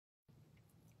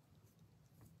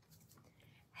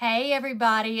Hey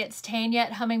everybody, it's Tanya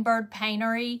at Hummingbird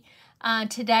Paintery.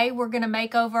 Today we're going to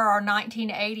make over our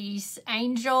 1980s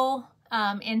angel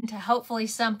into hopefully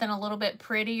something a little bit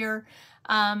prettier.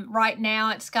 Right now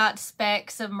it's got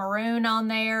specks of maroon on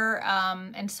there,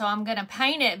 and so I'm going to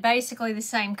paint it basically the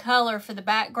same color for the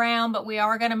background, but we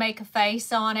are going to make a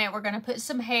face on it. We're going to put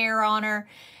some hair on her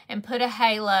and put a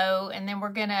halo, and then we're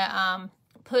going to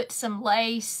put some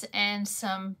lace and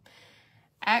some,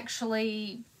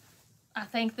 actually, I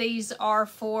think these are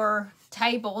for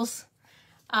tables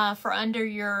for under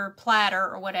your platter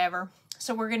or whatever.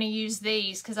 So we're going to use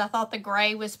these because I thought the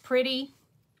gray was pretty.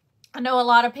 I know a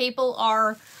lot of people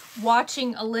are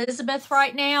watching Elizabeth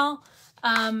right now.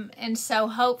 And so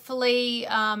hopefully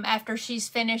after she's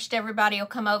finished, everybody will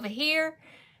come over here.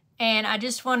 And I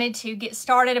just wanted to get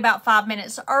started about 5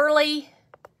 minutes early.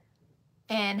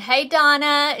 And hey,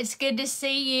 Donna, it's good to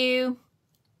see you.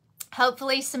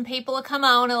 Hopefully some people will come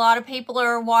on. A lot of people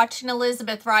are watching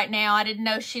Elizabeth right now. I didn't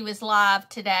know she was live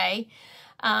today.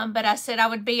 But I said I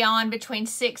would be on between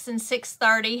 6 and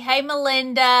 6:30. Hey,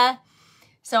 Melinda.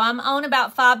 So I'm on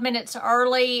about 5 minutes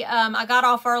early. I got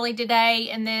off early today,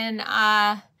 and then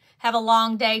I have a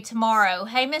long day tomorrow.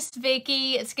 Hey, Miss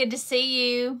Vicky. It's good to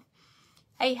see you.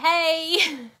 Hey,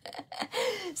 hey.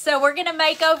 So we're going to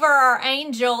make over our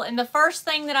angel. And the first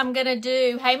thing that I'm going to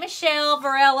do, hey, Michelle,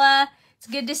 Varela, it's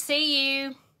good to see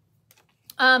you,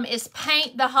 is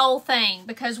paint the whole thing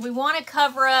because we want to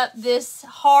cover up this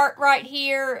heart right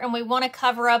here, and we want to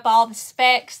cover up all the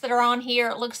specks that are on here.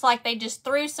 It looks like they just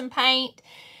threw some paint,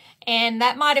 and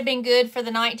that might have been good for the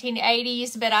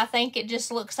 1980s, but I think it just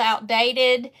looks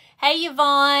outdated. Hey,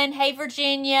 Yvonne. Hey,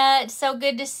 Virginia. It's so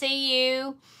good to see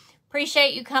you.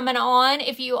 Appreciate you coming on.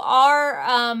 If you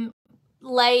are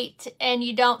late and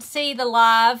you don't see the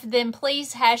live, then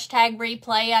please hashtag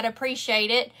replay. I'd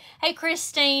appreciate it. Hey,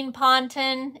 Christine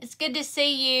Ponton, it's good to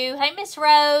see you. Hey, Miss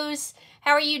Rose,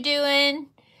 how are you doing?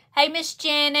 Hey, Miss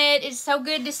Janet, it's so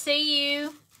good to see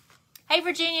you. Hey,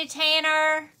 Virginia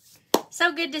Tanner,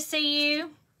 so good to see you.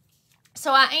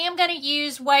 So I am going to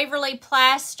use Waverly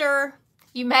Plaster.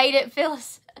 You made it,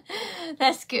 Phyllis.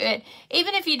 That's good.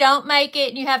 Even if you don't make it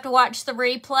and you have to watch the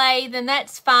replay, then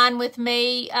that's fine with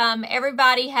me.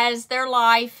 Everybody has their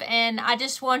life, and I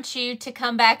just want you to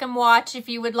come back and watch if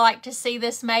you would like to see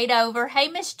this made over. Hey,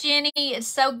 Miss Jenny, it's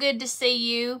so good to see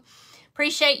you.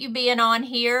 Appreciate you being on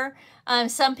here.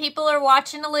 Some people are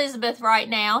watching Elizabeth right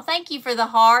now. Thank you for the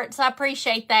hearts. I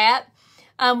appreciate that.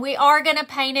 We are going to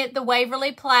paint it the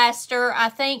Waverly Plaster. I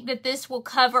think that this will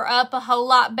cover up a whole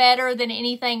lot better than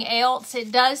anything else.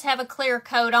 It does have a clear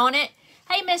coat on it.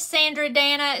 Hey, Miss Sandra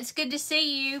Dana, it's good to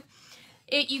see you.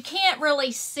 You can't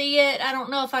really see it. I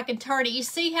don't know if I can turn it. You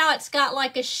see how it's got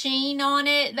like a sheen on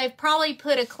it? They've probably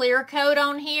put a clear coat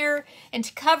on here. And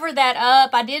to cover that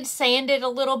up, I did sand it a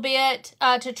little bit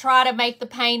to try to make the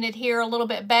paint adhere a little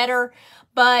bit better.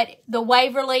 But the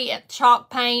Waverly chalk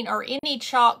paint or any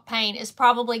chalk paint is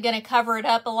probably going to cover it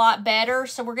up a lot better.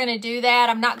 So we're going to do that.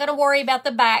 I'm not going to worry about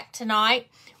the back tonight.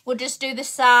 We'll just do the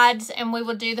sides and we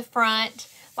will do the front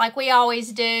like we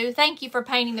always do. Thank you for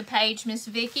painting the page, Miss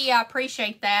Vicky. I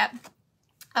appreciate that.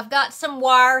 I've got some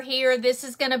wire here. This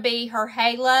is going to be her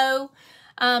halo.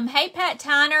 Hey, Pat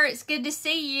Tyner, it's good to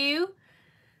see you.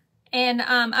 And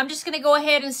I'm just going to go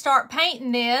ahead and start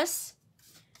painting this.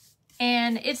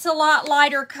 And it's a lot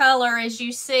lighter color, as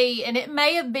you see, and it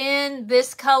may have been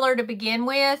this color to begin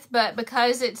with, but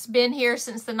because it's been here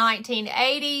since the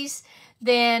 1980s,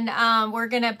 then we're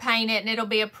going to paint it, and it'll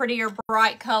be a prettier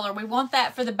bright color. We want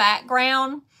that for the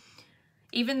background,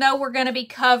 even though we're going to be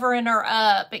covering her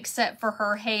up, except for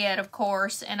her head, of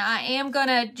course. And I am going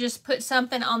to just put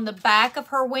something on the back of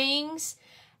her wings.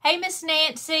 Hey, Miss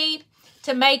Nancy,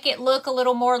 to make it look a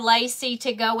little more lacy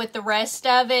to go with the rest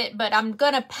of it, but I'm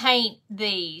going to paint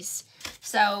these.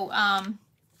 So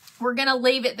we're going to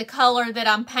leave it the color that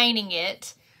I'm painting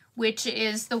it, which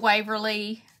is the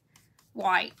Waverly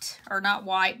white, or not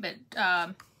white, but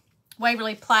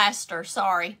Waverly Plaster,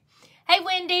 sorry. Hey,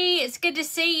 Wendy, it's good to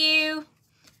see you.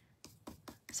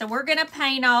 So we're going to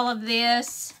paint all of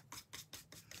this.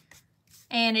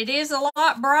 And it is a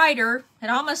lot brighter. It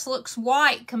almost looks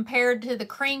white compared to the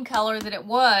cream color that it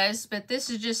was. But this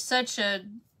is just such a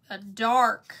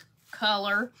dark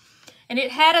color. And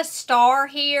it had a star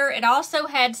here. It also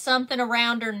had something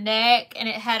around her neck. And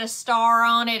it had a star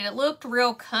on it. It looked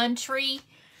real country,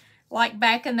 like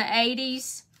back in the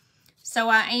 80s. So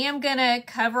I am going to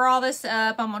cover all this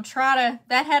up. I'm going to try to...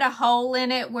 That had a hole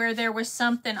in it where there was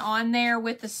something on there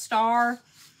with the star.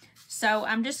 So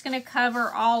I'm just going to cover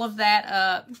all of that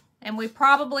up. And we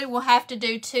probably will have to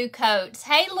do 2 coats.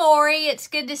 Hey, Lori, it's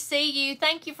good to see you.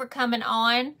 Thank you for coming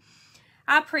on.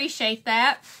 I appreciate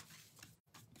that.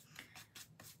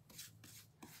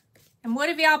 And what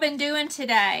have y'all been doing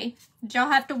today? Did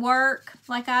y'all have to work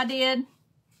like I did?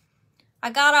 I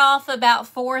got off about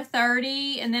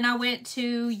 4:30 and then I went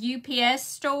to UPS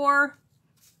store.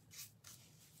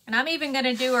 And I'm even going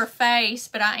to do her face,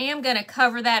 but I am going to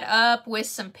cover that up with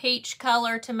some peach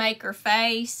color to make her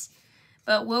face.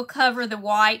 But we'll cover the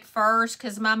white first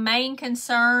because my main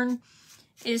concern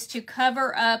is to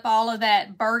cover up all of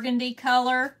that burgundy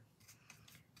color.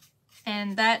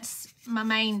 And that's my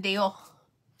main deal.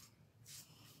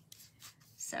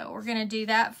 So we're going to do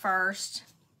that first.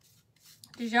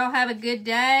 Did y'all have a good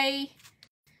day?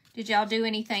 Did y'all do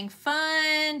anything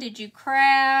fun? Did you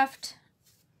craft?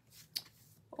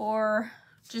 Or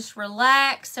just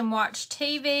relax and watch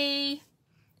TV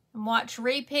and watch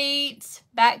repeats?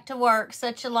 Back to work.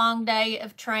 Such a long day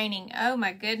of training. Oh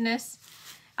my goodness.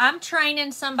 I'm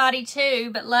training somebody too,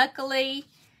 but luckily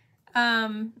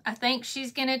I think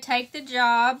she's going to take the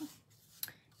job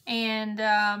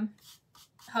and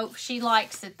hope she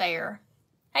likes it there.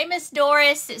 Hey, Miss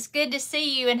Doris, it's good to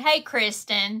see you. And hey,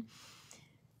 Kristen,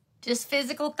 just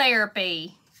physical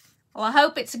therapy. Well, I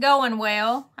hope it's going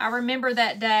well. I remember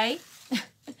that day.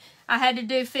 I had to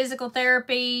do physical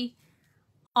therapy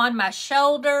on my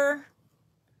shoulder.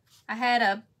 I had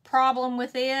a problem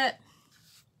with it.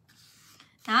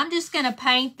 Now, I'm just going to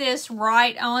paint this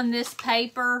right on this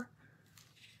paper.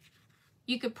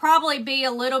 You could probably be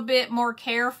a little bit more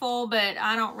careful, but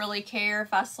I don't really care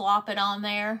if I slop it on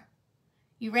there.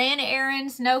 You ran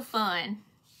errands, no fun.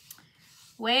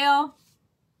 Well,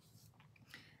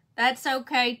 that's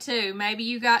okay too. Maybe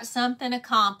you got something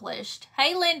accomplished.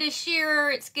 Hey, Linda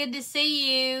Shearer, it's good to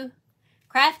see you.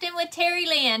 Crafting with Terry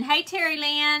Lynn. Hey, Terry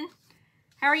Lynn.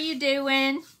 How are you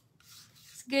doing?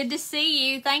 It's good to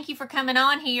see you. Thank you for coming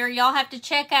on here. Y'all have to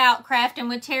check out Crafting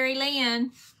with Terry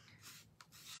Lynn.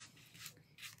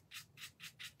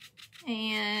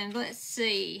 And let's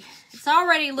see. It's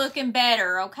already looking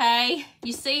better, okay?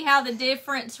 You see how the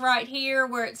difference right here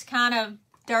where it's kind of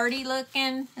dirty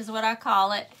looking is what I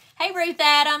call it. Hey, Ruth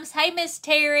Adams. Hey, Miss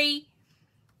Terry.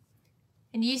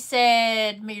 And you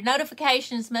said your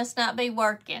notifications must not be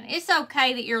working. It's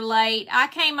okay that you're late. I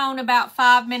came on about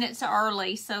 5 minutes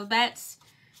early, so that's,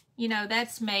 you know,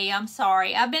 that's me. I'm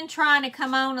sorry. I've been trying to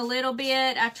come on a little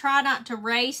bit. I try not to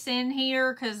race in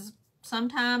here because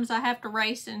sometimes I have to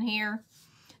race in here.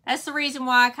 That's the reason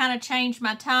why I kind of changed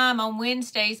my time on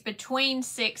Wednesdays between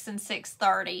 6 and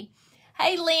 6:30.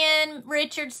 Hey, Lynn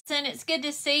Richardson, it's good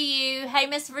to see you. Hey,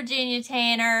 Miss Virginia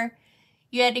Tanner.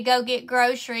 You had to go get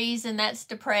groceries, and that's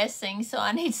depressing, so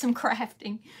I need some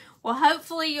crafting. Well,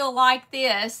 hopefully you'll like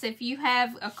this. If you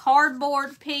have a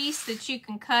cardboard piece that you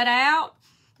can cut out,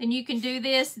 then you can do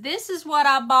this. This is what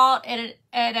I bought at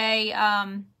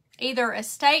a either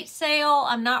estate sale,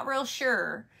 I'm not real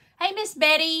sure. Hey, Miss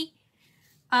Betty.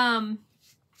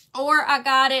 Or I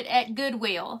got it at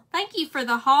Goodwill. Thank you for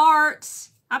the hearts.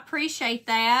 I appreciate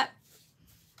that.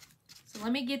 So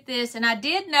let me get this. And I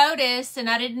did notice, and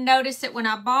I didn't notice it when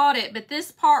I bought it, but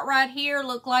this part right here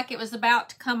looked like it was about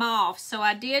to come off. So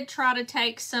I did try to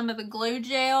take some of the glue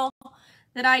gel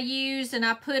that I use and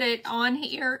I put it on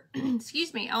here.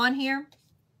 Excuse me, on here.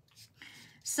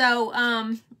 So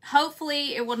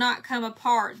hopefully it will not come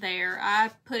apart there.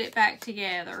 I put it back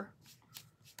together.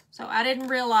 So I didn't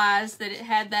realize that it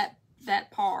had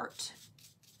that part.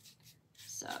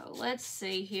 So let's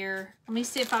see here. Let me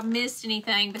see if I missed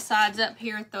anything besides up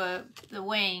here at the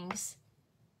wings.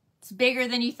 It's bigger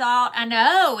than you thought. I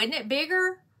know, isn't it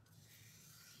bigger?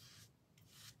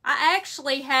 I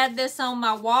actually had this on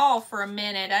my wall for a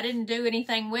minute. I didn't do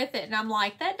anything with it. And I'm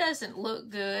like, that doesn't look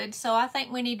good. So I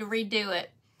think we need to redo it.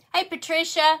 Hey,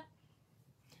 Patricia.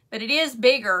 But it is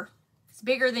bigger. It's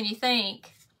bigger than you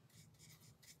think.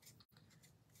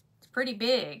 It's pretty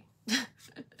big,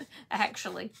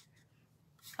 actually.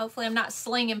 Hopefully I'm not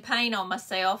slinging paint on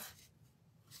myself.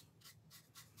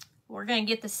 We're going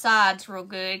to get the sides real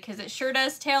good because it sure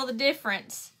does tell the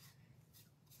difference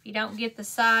if you don't get the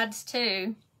sides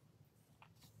too.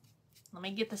 Let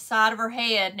me get the side of her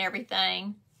head and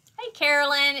everything. Hey,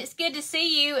 Carolyn, it's good to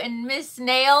see you. And Miss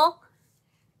Nell,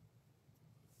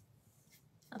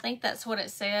 I think that's what it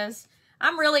says.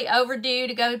 I'm really overdue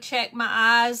to go check my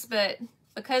eyes, but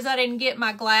because I didn't get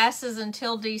my glasses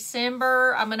until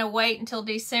December, I'm going to wait until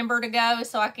December to go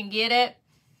so I can get it.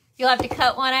 You'll have to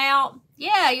cut one out?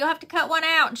 Yeah, you'll have to cut one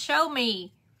out and show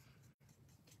me.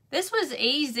 This was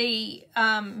easy.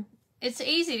 It's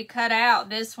easy to cut out.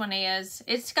 This one is.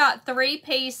 It's got 3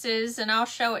 pieces, and I'll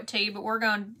show it to you, but we're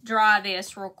going to dry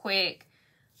this real quick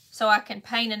so I can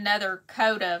paint another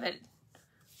coat of it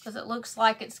because it looks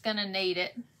like it's going to need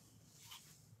it.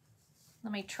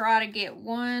 Let me try to get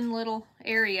one little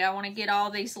area. I want to get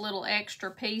all these little extra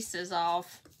pieces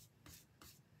off,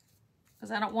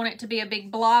 because I don't want it to be a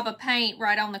big blob of paint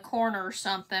right on the corner or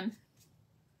something.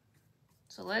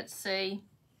 So let's see.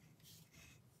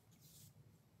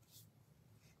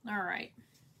 All right.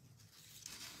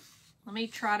 Let me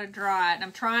try to dry it.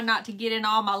 I'm trying not to get in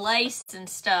all my lace and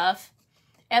stuff.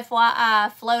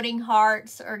 FYI, floating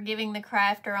hearts or giving the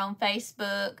crafter on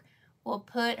Facebook will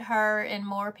put her in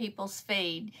more people's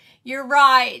feed. You're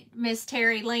right, Miss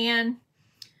Terry Lynn.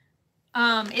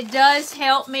 It does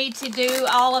help me to do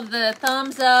all of the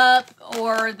thumbs up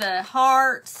or the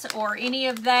hearts or any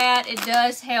of that. It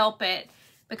does help it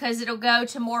because it'll go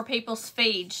to more people's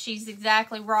feeds. She's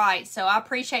exactly right. So I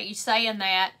appreciate you saying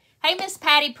that. Hey, Miss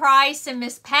Patty Price and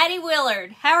Miss Patty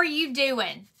Willard, how are you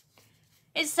doing?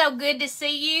 It's so good to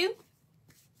see you.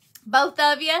 Both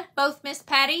of you, both Miss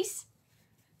Patties.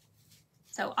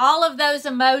 So all of those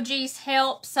emojis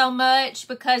help so much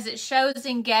because it shows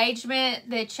engagement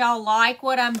that y'all like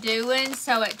what I'm doing.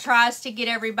 So it tries to get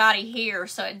everybody here.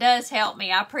 So it does help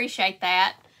me. I appreciate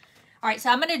that. All right, so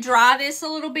I'm going to dry this a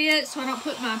little bit so I don't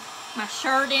put my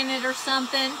shirt in it or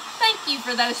something. Thank you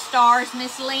for those stars,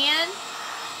 Miss Lynn.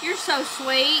 You're so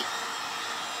sweet.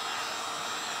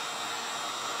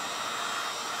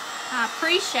 I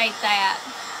appreciate that.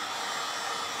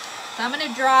 So I'm going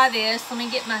to dry this. Let me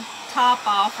get my top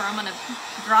off or I'm going to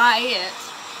dry it.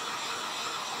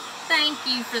 Thank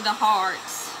you for the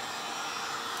hearts.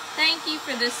 Thank you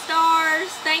for the stars.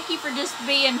 Thank you for just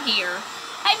being here.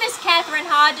 Hey, Miss Catherine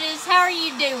Hodges, how are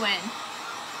you doing?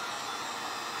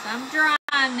 So I'm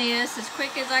drying this as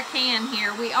quick as I can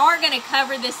here. We are going to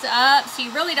cover this up, so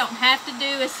you really don't have to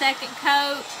do a second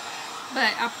coat,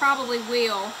 but I probably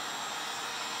will.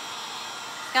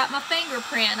 Got my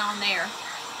fingerprint on there.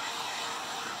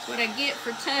 That's what I get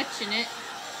for touching it.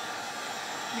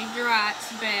 Let me dry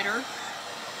it better.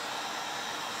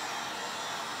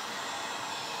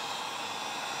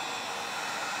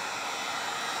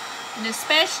 And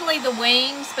especially the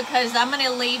wings, because I'm going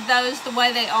to leave those the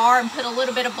way they are and put a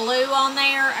little bit of blue on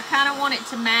there. I kind of want it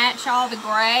to match all the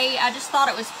gray. I just thought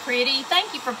it was pretty.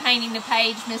 Thank you for painting the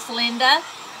page, Miss Linda.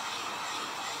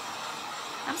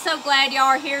 I'm so glad y'all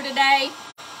are here today.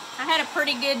 I had a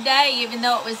pretty good day, even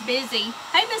though it was busy.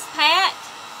 Hey, Miss Pat.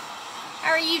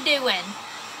 How are you doing?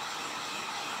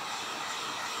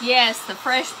 Yes, the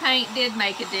fresh paint did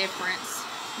make a difference.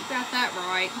 You got that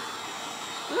right.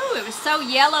 Ooh, it was so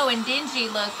yellow and dingy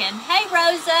looking. Hey,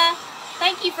 Rosa.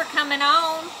 Thank you for coming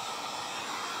on.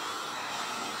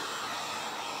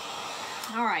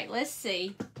 All right, let's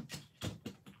see.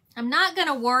 I'm not going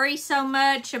to worry so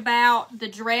much about the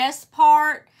dress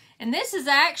part. And this is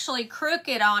actually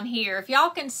crooked on here. If y'all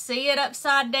can see it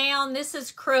upside down, this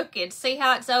is crooked. See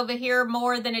how it's over here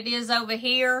more than it is over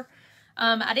here?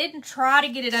 I didn't try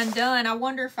to get it undone. I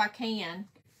wonder if I can.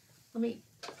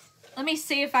 Let me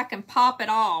see if I can pop it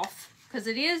off, because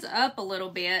it is up a little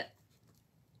bit.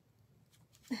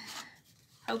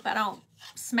 Hope I don't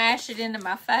smash it into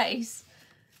my face.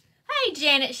 Hey,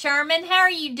 Janet Sherman, how are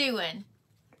you doing?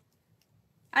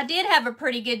 I did have a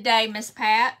pretty good day, Miss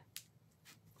Pat.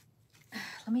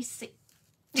 Let me see.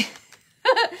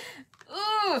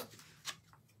 Ooh,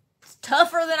 it's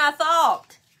tougher than I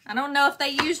thought. I don't know if they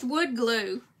used wood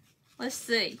glue. Let's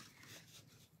see.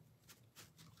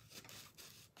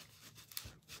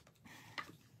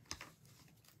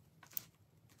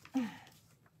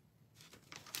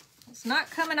 It's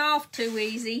not coming off too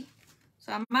easy,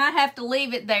 so I might have to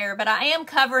leave it there, but I am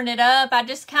covering it up. I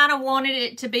just kind of wanted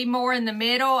it to be more in the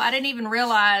middle. I didn't even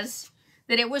realize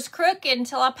that it was crooked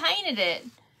until I painted it.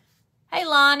 Hey,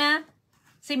 Lana.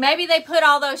 See, maybe they put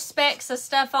all those specks of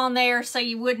stuff on there so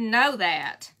you wouldn't know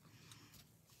that.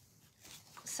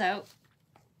 So,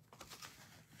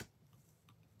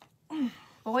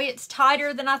 boy, it's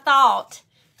tighter than I thought.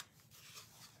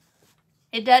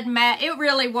 It doesn't matter. It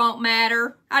really won't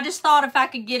matter. I just thought if I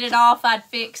could get it off, I'd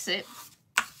fix it.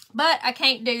 But I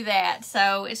can't do that,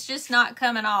 so it's just not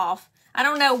coming off. I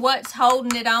don't know what's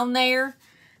holding it on there.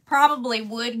 Probably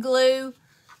wood glue,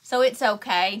 so it's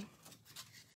okay.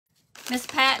 Miss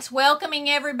Pat's welcoming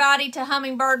everybody to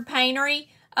Hummingbird Paintery.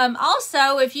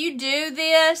 Also, if you do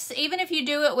this, even if you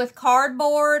do it with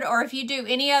cardboard or if you do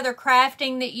any other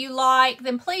crafting that you like,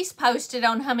 then please post it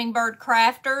on Hummingbird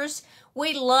Crafters.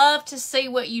 We love to see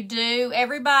what you do.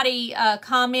 Everybody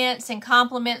comments and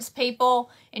compliments people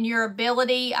and your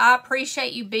ability. I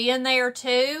appreciate you being there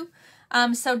too.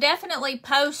 So definitely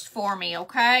post for me,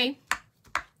 okay?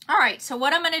 All right, so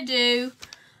what I'm going to do,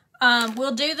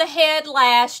 we'll do the head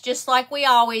last just like we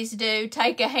always do.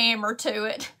 Take a hammer to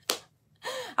it.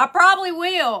 I probably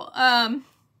will.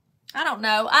 I don't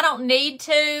know. I don't need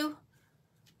to.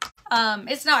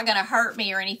 It's not going to hurt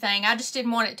me or anything. I just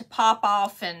didn't want it to pop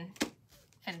off and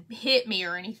hit me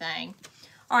or anything.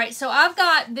 All right, so I've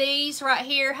got these right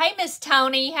here. Hey, Miss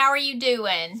Tony, how are you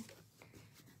doing?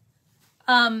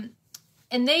 And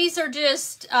these are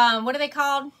just, what are they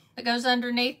called? That goes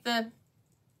underneath the...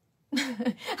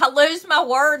 I lose my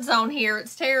words on here.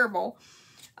 It's terrible.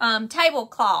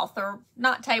 Tablecloth, or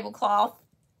not tablecloth,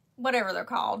 whatever they're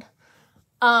called.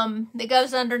 That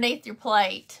goes underneath your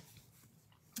plate.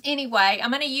 Anyway,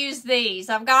 I'm going to use these.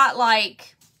 I've got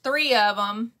like 3 of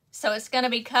them, so it's going to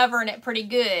be covering it pretty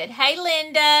good. Hey,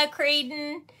 Linda,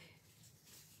 Creedon.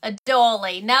 A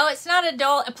dolly. No, it's not a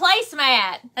dolly. A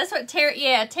placemat. That's what Terry,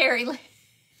 yeah, Terry.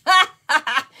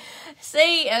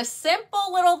 See, a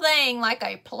simple little thing like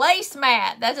a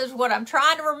placemat. That is what I'm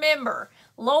trying to remember.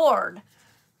 Lord.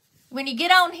 When you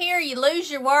get on here, you lose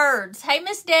your words. Hey,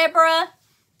 Miss Deborah.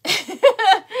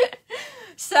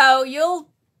 So you'll,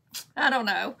 I don't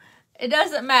know. It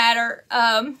doesn't matter.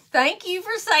 Thank you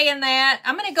for saying that.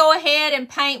 I'm going to go ahead and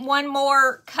paint one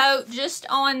more coat just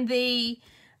on the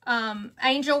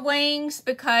angel wings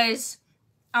because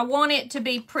I want it to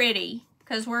be pretty.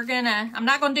 Because I'm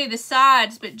not going to do the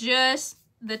sides, but just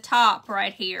the top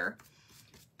right here.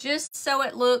 Just so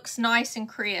it looks nice and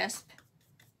crisp.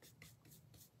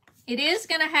 It is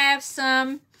going to have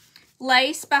some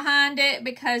lace behind it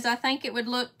because I think it would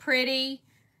look pretty.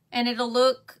 And it'll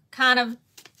look kind of,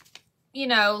 you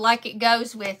know, like it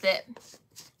goes with it.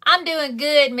 I'm doing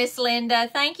good, Miss Linda.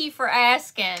 Thank you for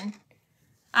asking.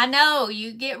 I know,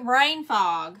 you get brain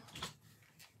fog.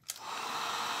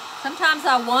 Sometimes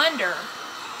I wonder.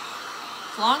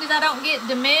 As long as I don't get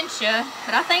dementia,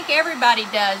 but I think everybody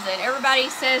does it. Everybody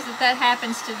says that that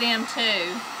happens to them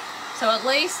too. So at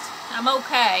least I'm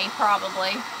okay,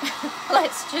 probably.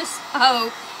 Let's just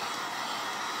hope.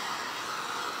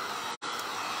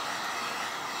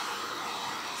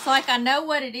 It's like I know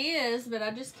what it is, but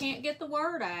I just can't get the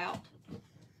word out.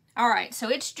 All right, so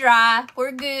it's dry.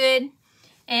 We're good.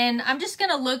 And I'm just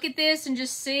going to look at this and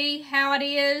just see how it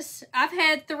is. I've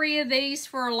had 3 of these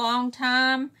for a long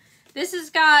time. This has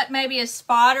got maybe a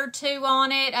spot or 2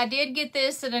 on it. I did get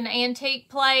this at an antique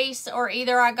place, or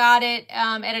either I got it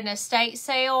at an estate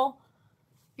sale.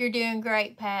 You're doing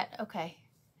great, Pat. Okay.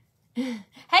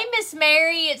 Hey, Miss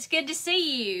Mary. It's good to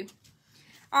see you.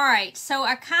 All right, so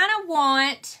I kind of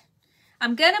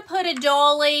I'm going to put a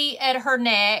dolly at her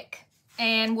neck,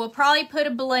 and we'll probably put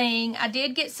a bling. I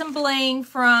did get some bling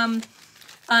from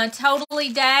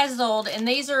Totally Dazzled, and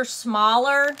these are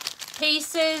smaller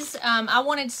pieces. I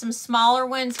wanted some smaller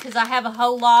ones because I have a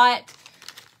whole lot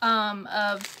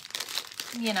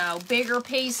of, you know, bigger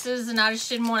pieces, and I just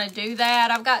didn't want to do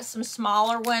that. I've got some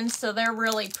smaller ones, so they're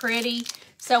really pretty.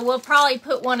 So we'll probably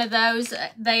put one of those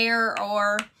there,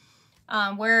 or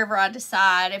wherever I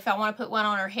decide. If I want to put one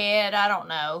on her head, I don't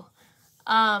know.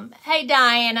 Hey,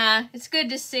 Diana, it's good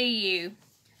to see you.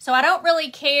 So I don't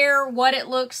really care what it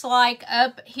looks like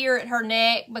up here at her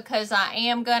neck because I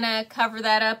am going to cover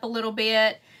that up a little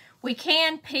bit. We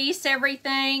can piece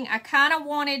everything. I kind of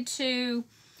wanted to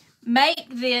make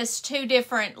this 2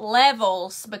 different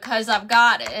levels because I've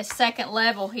got a second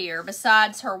level here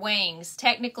besides her wings.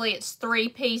 Technically, it's 3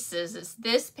 pieces. It's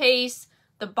this piece,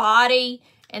 the body,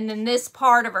 and then this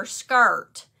part of her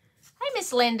skirt. Hey,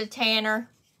 Miss Linda Tanner.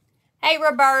 Hey,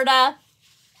 Roberta.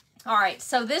 All right,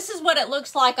 so this is what it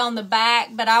looks like on the back,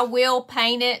 but I will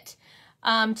paint it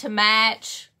to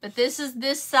match. But this is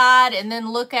this side, and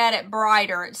then look at it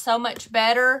brighter. It's so much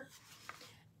better.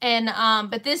 And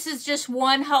but this is just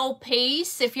one whole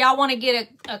piece. If y'all want to get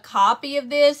a copy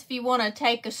of this, if you want to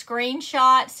take a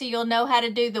screenshot so you'll know how to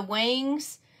do the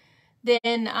wings,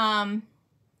 then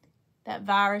that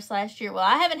virus last year. Well,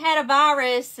 I haven't had a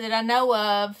virus that I know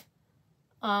of.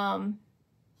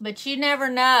 But you never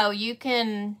know. You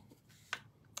can,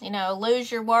 you know,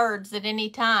 lose your words at any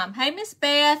time. Hey, Miss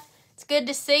Beth. It's good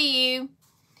to see you.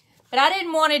 But I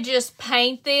didn't want to just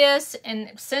paint this.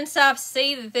 And since I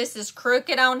see that this is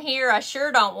crooked on here, I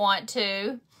sure don't want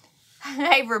to.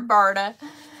 Hey, Roberta.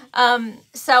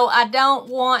 So I don't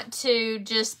want to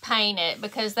just paint it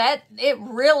because it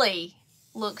really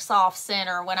looks off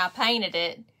center when I painted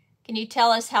it. Can you tell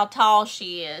us how tall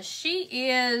she is? She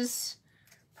is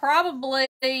probably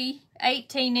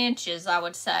 18 inches, I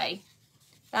would say.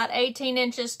 About 18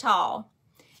 inches tall.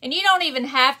 And you don't even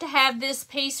have to have this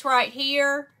piece right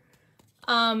here.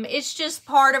 It's just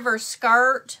part of her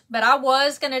skirt. But I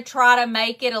was going to try to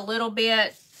make it a little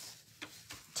bit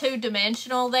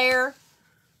 2-dimensional there.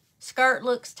 Skirt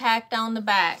looks tacked on the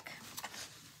back.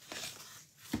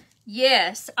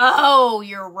 Yes. Oh,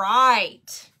 you're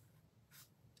right.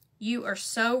 You are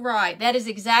so right. That is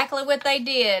exactly what they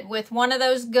did with one of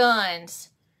those guns.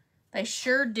 They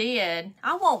sure did.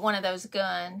 I want one of those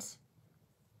guns.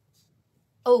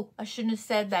 Oh, I shouldn't have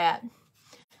said that.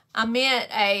 I meant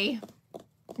a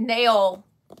nail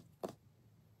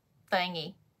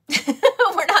thingy.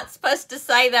 We're not supposed to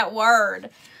say that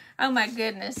word. Oh my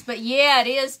goodness. But yeah, it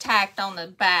is tacked on the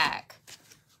back.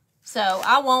 So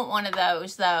I want one of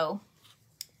those though.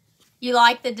 You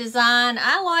like the design?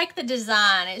 I like the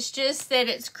design. It's just that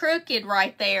it's crooked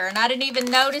right there. And I didn't even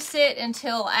notice it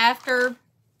until after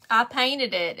I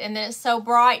painted it. And then it's so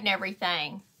bright and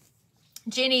everything.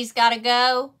 Jenny's got to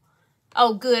go.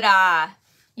 Oh, good eye.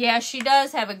 Yeah, she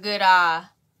does have a good eye.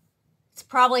 It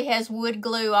probably has wood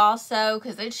glue also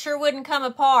because it sure wouldn't come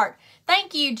apart.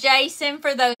 Thank you, Jason,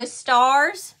 for those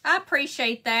stars. I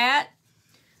appreciate that.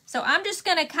 So I'm just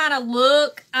going to kind of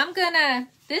look.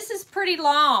 This is pretty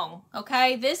long,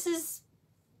 okay? This is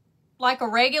like a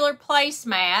regular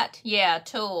placemat. Yeah,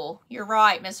 tulle. You're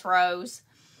right, Miss Rose.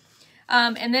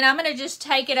 And then I'm going to just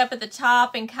take it up at the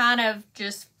top and kind of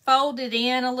just fold it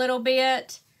in a little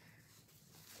bit.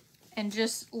 And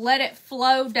just let it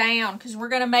flow down because we're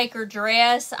going to make her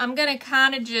dress. I'm going to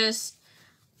kind of just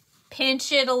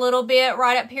pinch it a little bit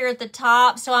right up here at the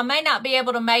top. So I may not be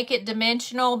able to make it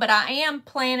dimensional, but I am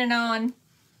planning on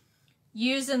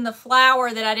using the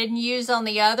flower that I didn't use on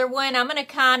the other one. I'm going to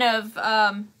kind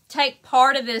of take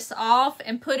part of this off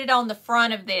and put it on the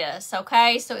front of this,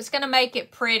 okay? So it's going to make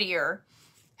it prettier.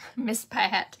 Miss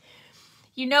Pat.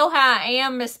 You know how I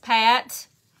am, Miss Pat.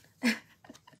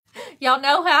 Y'all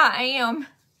know how I am.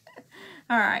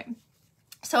 All right.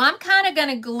 So I'm kind of going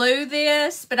to glue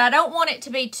this, but I don't want it to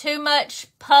be too much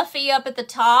puffy up at the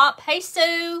top. Hey,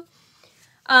 Sue.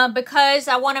 Because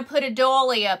I want to put a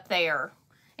doily up there.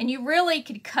 And you really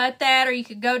could cut that or you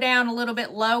could go down a little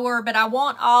bit lower, but I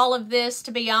want all of this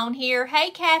to be on here. Hey,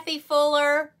 Kathy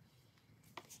Fuller.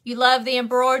 You love the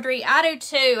embroidery. I do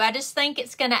too. I just think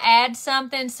it's going to add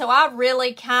something. So I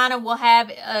really kind of will have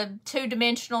a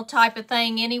two-dimensional type of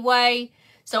thing anyway.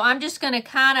 So I'm just going to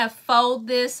kind of fold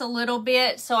this a little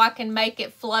bit so I can make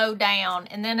it flow down.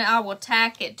 And then I will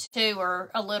tack it to her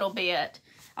a little bit.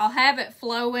 I'll have it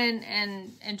flowing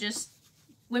and just,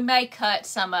 we may cut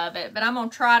some of it, but I'm going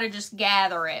to try to just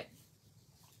gather it.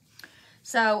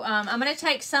 So I'm going to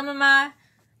take some of my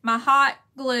hot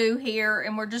glue here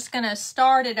and we're just going to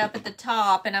start it up at the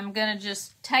top and I'm going to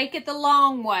just take it the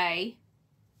long way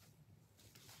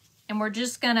and we're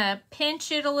just going to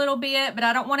pinch it a little bit, but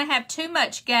I don't want to have too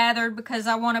much gathered because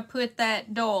I want to put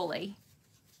that doily.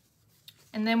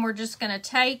 And then we're just going to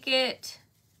take it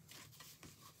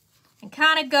and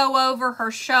kind of go over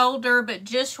her shoulder, but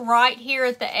just right here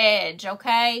at the edge,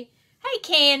 okay? Hey,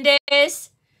 Candace,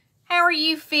 how are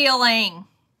you feeling?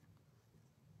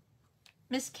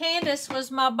 Miss Candace was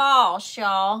my boss,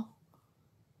 y'all.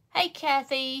 Hey,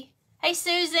 Kathy. Hey,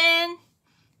 Susan.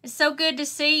 It's so good to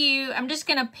see you. I'm just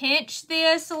going to pinch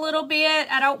this a little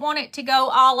bit. I don't want it to go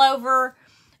all over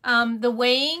the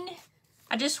wing.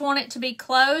 I just want it to be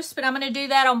close, but I'm going to do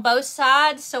that on both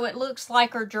sides so it looks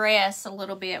like her dress a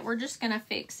little bit. We're just going to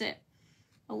fix it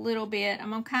a little bit. I'm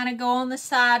going to kind of go on the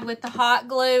side with the hot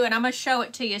glue, and I'm going to show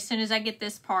it to you as soon as I get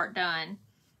this part done.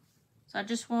 So I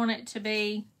just want it to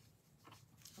be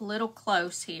a little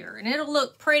close here, and it'll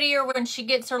look prettier when she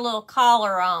gets her little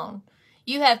collar on.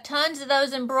 You have tons of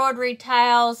those embroidery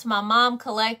towels. My mom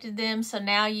collected them, so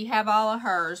now you have all of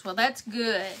hers. Well, that's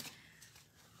good.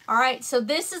 All right, so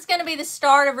this is going to be the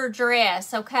start of her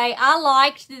dress, okay? I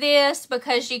liked this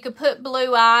because you could put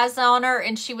blue eyes on her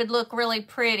and she would look really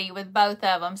pretty with both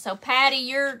of them. So, Patty,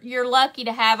 you're lucky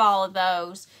to have all of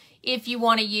those if you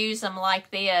want to use them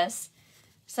like this.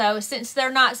 So since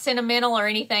they're not sentimental or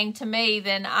anything to me,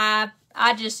 then I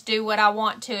just do what I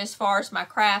want to as far as my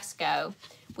crafts go.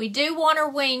 We do want her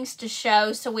wings to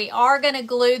show, so we are going to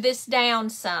glue this down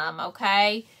some,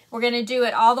 okay? We're going to do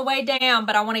it all the way down,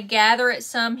 but I want to gather it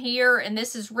some here, and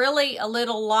this is really a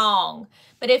little long.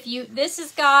 But this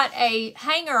has got a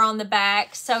hanger on the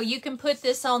back, so you can put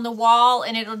this on the wall,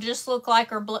 and it'll just look like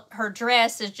her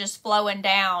dress is just flowing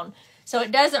down. So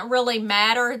it doesn't really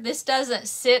matter. This doesn't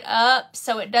sit up,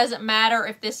 so it doesn't matter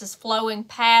if this is flowing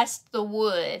past the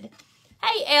wood.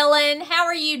 Hey, Ellen, how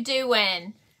are you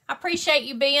doing? I appreciate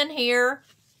you being here.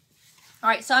 All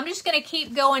right, so I'm just going to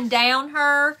keep going down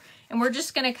her, and we're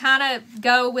just going to kind of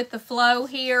go with the flow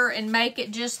here and make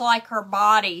it just like her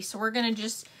body. So we're going to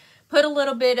just put a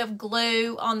little bit of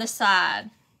glue on the side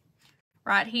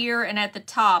right here and at the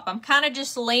top. I'm kind of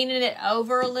just leaning it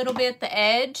over a little bit, the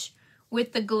edge,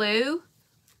 with the glue.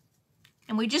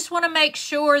 And we just want to make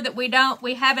sure that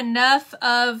we have enough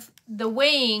of the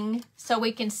wing so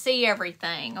we can see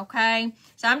everything, okay?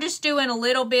 So I'm just doing a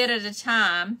little bit at a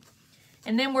time.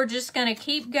 And then we're just going to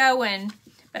keep going.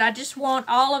 But I just want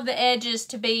all of the edges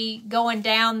to be going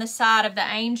down the side of the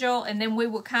angel. And then we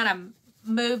will kind of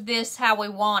move this how we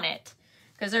want it.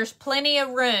 Because there's plenty of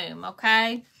room,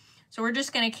 okay? So we're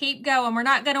just going to keep going. We're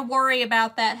not going to worry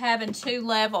about that having 2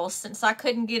 levels since I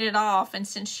couldn't get it off. And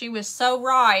since she was so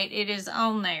right, it is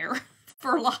on there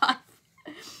for life.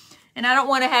 And I don't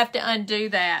want to have to undo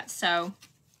that. So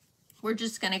we're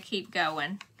just going to keep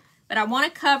going. But I want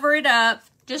to cover it up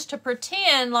just to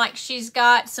pretend like she's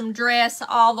got some dress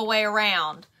all the way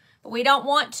around. But we don't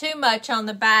want too much on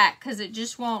the back because it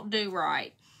just won't do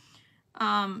right.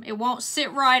 It won't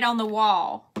sit right on the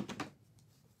wall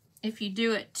if you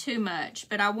do it too much.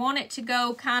 But I want it to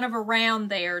go kind of around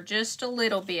there just a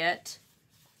little bit.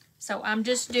 So I'm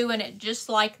just doing it just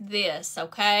like this,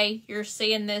 okay? You're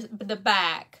seeing this, the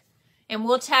back. And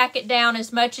we'll tack it down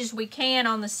as much as we can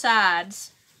on the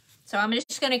sides. So I'm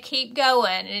just going to keep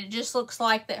going. And it just looks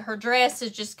like that her dress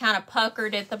is just kind of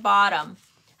puckered at the bottom.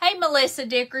 Hey, Melissa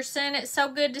Dickerson. It's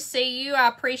so good to see you. I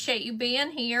appreciate you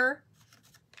being here.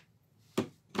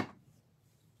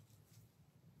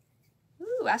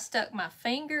 Ooh, I stuck my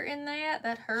finger in that.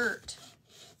 That hurt.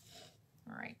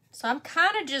 All right. So I'm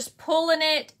kind of just pulling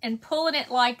it and pulling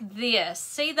it like this.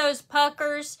 See those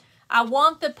puckers? I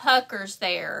want the puckers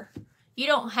there. You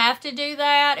don't have to do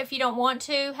that if you don't want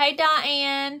to. Hey,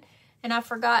 Diane. And I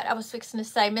forgot, I was fixing to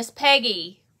say, Miss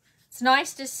Peggy. It's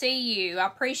nice to see you. I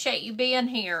appreciate you being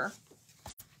here.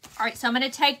 All right, so I'm going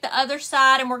to take the other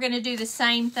side and we're going to do the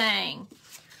same thing.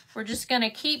 We're just going to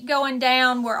keep going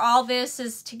down where all this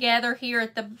is together here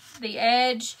at the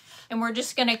edge. And we're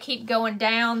just going to keep going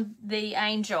down the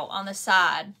angel on the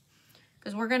side.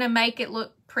 Because we're going to make it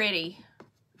look pretty.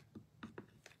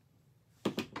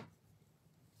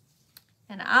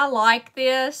 And I like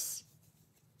this.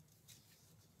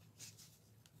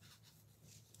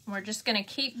 We're just going to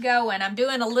keep going. I'm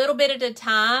doing a little bit at a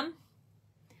time.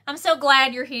 I'm so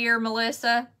glad you're here,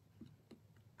 Melissa.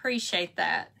 Appreciate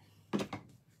that.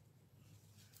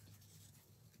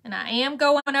 And I am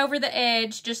going over the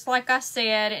edge, just like I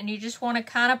said, and you just want to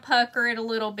kind of pucker it a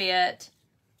little bit.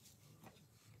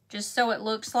 Just so it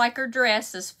looks like her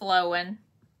dress is flowing.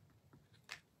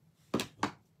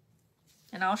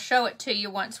 And I'll show it to you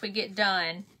once we get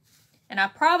done. And I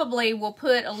probably will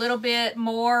put a little bit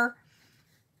more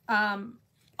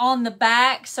on the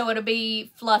back so it'll be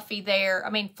fluffy there. I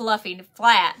mean, fluffy,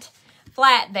 flat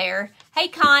there. Hey,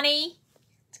 Connie.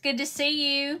 It's good to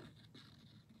see you.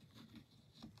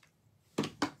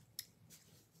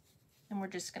 And we're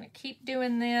just going to keep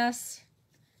doing this.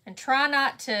 And try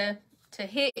not to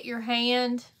hit your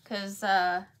hand because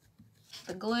the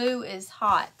glue is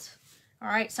hot. All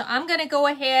right, so I'm going to go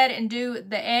ahead and do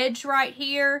the edge right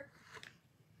here.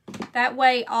 That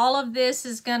way all of this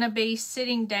is going to be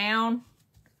sitting down,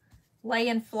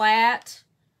 laying flat.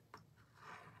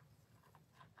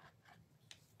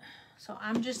 So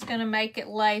I'm just going to make it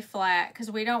lay flat because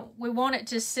we want it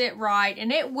to sit right.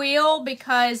 And it will,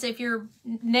 because if your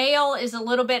nail is a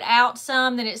little bit out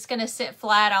some, then it's going to sit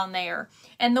flat on there.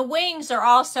 And the wings are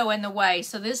also in the way,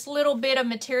 so this little bit of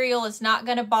material is not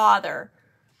going to bother.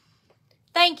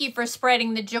 Thank you for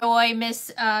spreading the joy,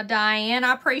 Miss Diane.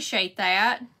 I appreciate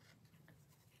that.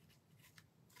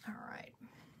 All right.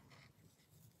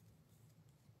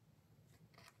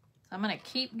 I'm going to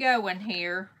keep going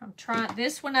here. I'm trying,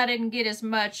 this one I didn't get as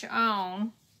much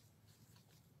on.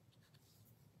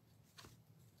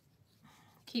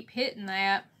 Keep hitting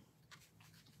that.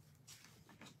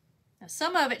 Now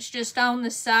some of it's just on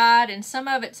the side and some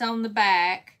of it's on the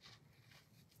back.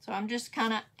 So I'm just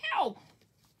kind of, ow.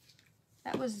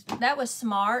 That was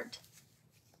smart.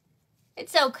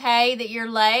 It's okay that you're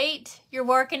late. You're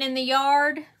working in the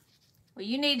yard. Well,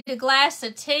 you need a glass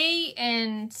of tea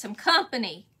and some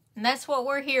company. And that's what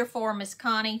we're here for, Miss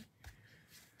Connie.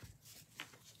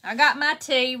 I got my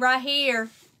tea right here.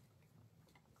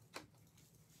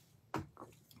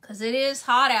 Because it is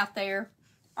hot out there.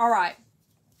 All right.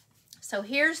 So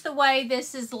here's the way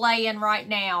this is laying right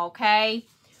now, okay?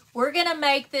 We're going to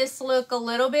make this look a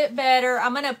little bit better.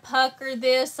 I'm going to pucker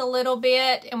this a little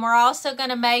bit. And we're also going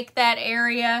to make that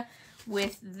area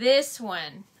with this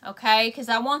one. Okay? Because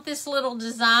I want this little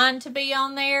design to be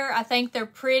on there. I think they're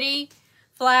pretty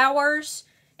flowers.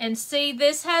 And see,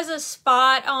 this has a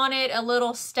spot on it, a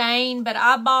little stain. But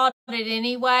I bought it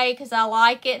anyway because I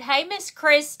like it. Hey, Miss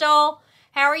Crystal.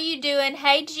 How are you doing?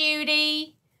 Hey,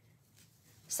 Judy.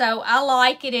 So I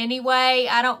like it anyway.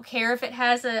 I don't care if it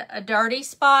has a dirty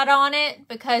spot on it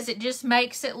because it just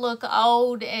makes it look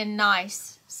old and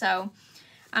nice. So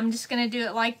I'm just going to do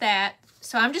it like that.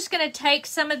 So I'm just going to take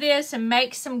some of this and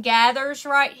make some gathers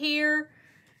right here.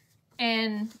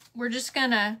 And we're just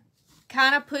going to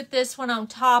kind of put this one on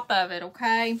top of it,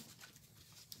 okay?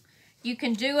 You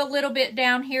can do a little bit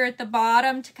down here at the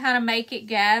bottom to kind of make it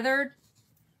gathered.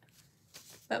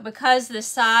 But because the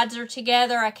sides are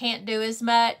together, I can't do as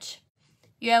much.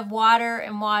 You have water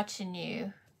and watching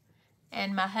you.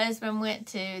 And my husband went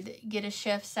to get a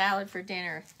chef salad for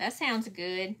dinner. That sounds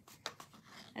good.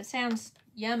 That sounds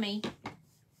yummy.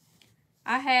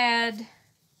 I had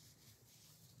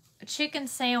a chicken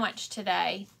sandwich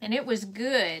today, and it was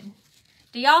good.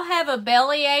 Do y'all have a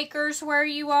Bellyacres where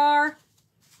you are?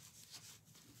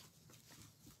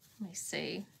 Let me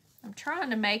see. I'm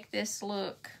trying to make this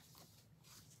look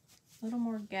a little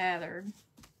more gathered.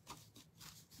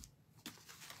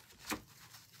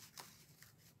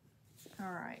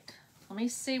 All right, let me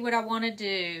see what I want to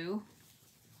do.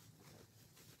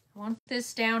 I want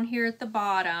this down here at the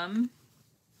bottom.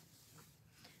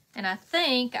 And I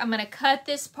think I'm going to cut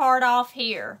this part off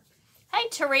here. Hey,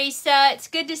 Teresa, it's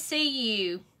good to see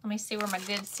you. Let me see where my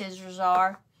good scissors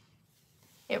are.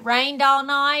 It rained all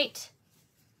night.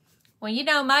 Well, you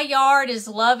know, my yard is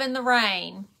loving the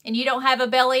rain. And you don't have a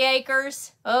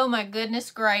Bellyacres? Oh, my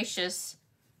goodness gracious.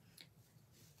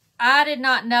 I did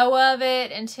not know of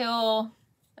it until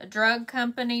a drug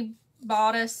company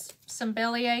bought us some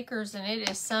Bellyacres, and it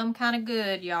is some kind of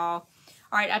good, y'all.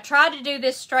 All right, I tried to do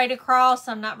this straight across.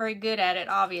 I'm not very good at it,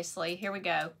 obviously. Here we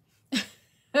go.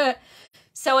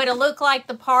 So it'll look like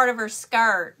the part of her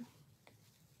skirt.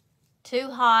 Too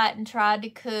hot and tried to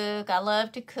cook. I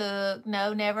love to cook.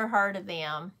 No, never heard of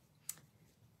them.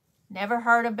 Never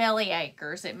heard of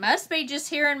Bellyacres. It must be just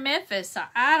here in Memphis.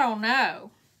 I don't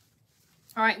know.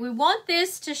 All right, we want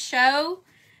this to show,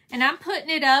 and I'm putting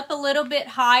it up a little bit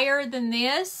higher than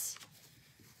this.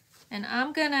 And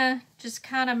I'm going to just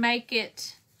kind of make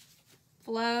it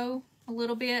flow a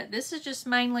little bit. This is just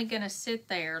mainly going to sit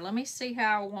there. Let me see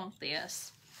how I want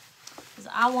this, because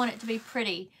I want it to be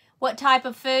pretty. What type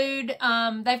of food?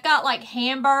 They've got like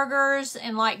hamburgers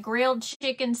and like grilled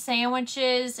chicken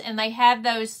sandwiches, and they have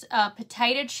those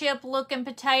potato chip looking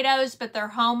potatoes, but they're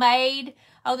homemade.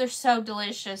 Oh, they're so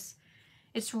delicious.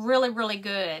 It's really, really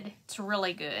good. It's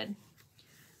really good.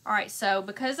 All right, so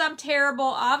because I'm terrible,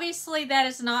 obviously that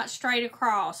is not straight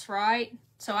across, right?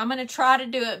 So I'm going to try to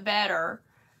do it better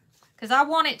because I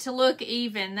want it to look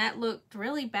even. That looked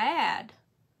really bad.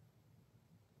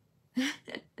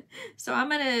 So I'm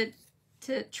going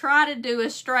to try to do a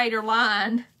straighter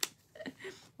line.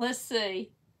 Let's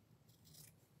see.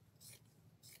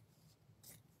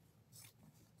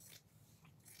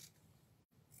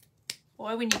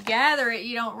 Boy, when you gather it,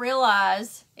 you don't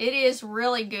realize. It is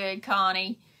really good,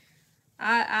 Connie.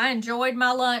 I enjoyed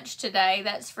my lunch today,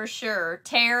 that's for sure.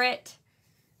 Tear it.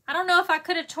 I don't know if I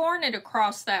could have torn it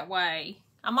across that way.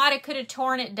 I might have could have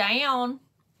torn it down.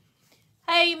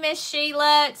 Hey, Miss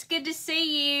Sheila, it's good to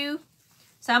see you.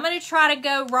 So I'm going to try to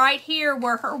go right here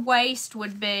where her waist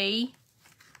would be,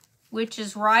 which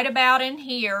is right about in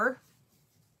here.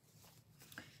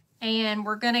 And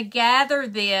we're going to gather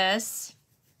this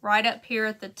right up here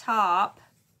at the top.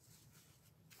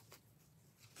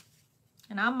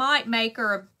 And I might make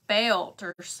her a belt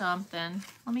or something.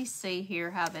 Let me see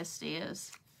here how this is.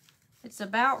 It's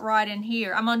about right in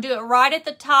here. I'm going to do it right at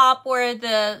the top where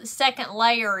the second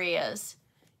layer is.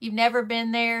 You've never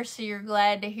been there, so you're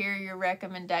glad to hear your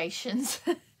recommendations.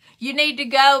 You need to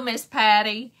go, Miss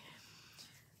Patty.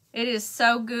 It is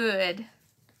so good.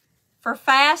 For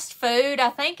fast food, I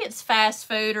think it's fast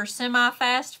food or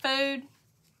semi-fast food.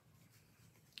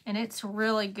 And it's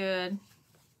really good.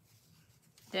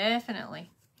 Definitely.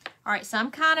 All right, so I'm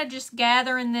kind of just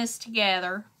gathering this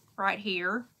together right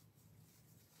here.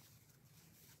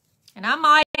 And I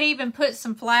might even put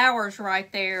some flowers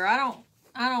right there. I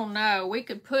don't know. We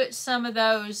could put some of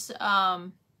those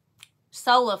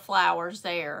sola flowers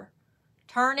there.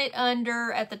 Turn it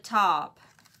under at the top.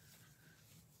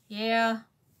 Yeah,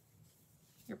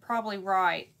 you're probably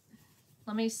right.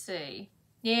 Let me see.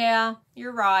 Yeah,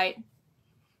 you're right.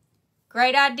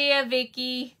 Great idea,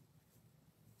 Vicky.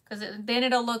 Because then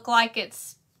it'll look like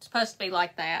it's supposed to be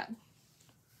like that.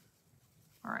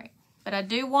 All right. But I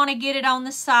do want to get it on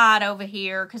the side over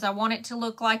here because I want it to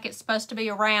look like it's supposed to be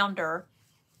a rounder.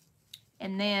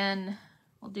 And then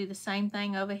we'll do the same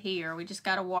thing over here. We just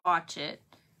got to watch it.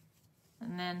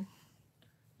 And then,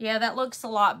 yeah, that looks a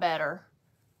lot better.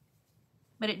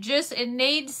 But it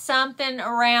needs something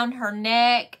around her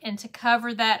neck and to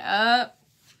cover that up.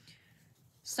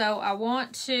 So I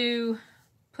want to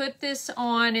put this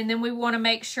on, and then we want to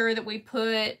make sure that we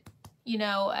put, you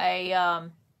know,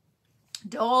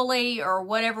 doily or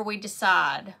whatever we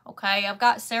decide. Okay, I've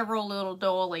got several little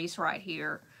doilies right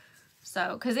here.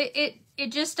 So, because it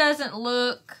just doesn't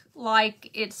look like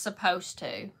it's supposed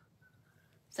to.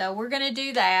 So we're going to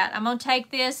do that. I'm going to take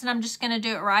this and I'm just going to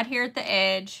do it right here at the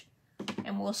edge.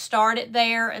 And we'll start it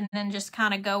there and then just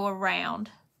kind of go around.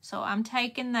 So I'm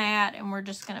taking that and we're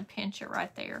just going to pinch it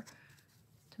right there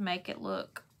to make it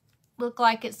look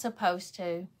like it's supposed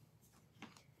to.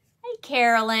 Hey,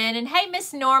 Carolyn, and hey,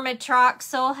 Miss Norma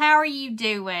Troxel, how are you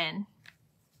doing?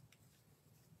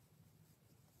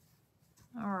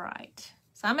 All right,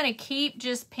 so I'm going to keep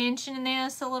just pinching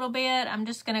this a little bit. I'm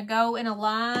just going to go in a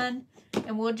line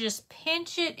and we'll just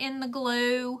pinch it in the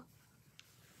glue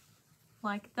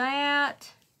like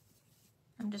that.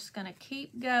 I'm just going to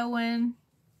keep going.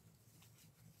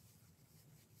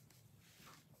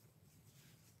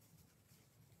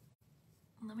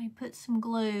 Let me put some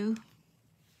glue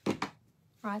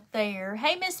right there.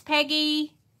 Hey, Miss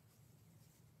Peggy.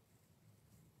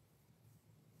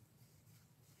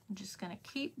 I'm just going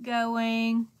to keep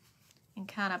going and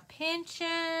kind of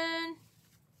pinching,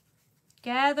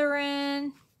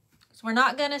 gathering. So we're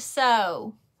not going to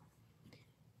sew.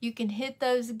 You can hit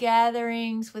those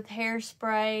gatherings with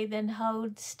hairspray, then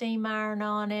hold steam iron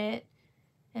on it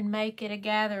and make it a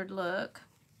gathered look.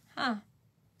 Huh.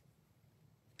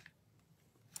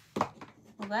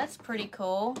 Well, that's pretty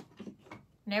cool.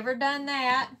 Never done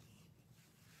that.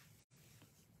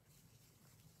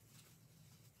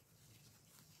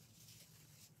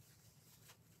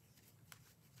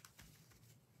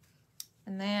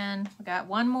 And then we got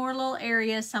one more little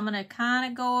area, so I'm going to kind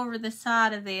of go over the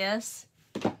side of this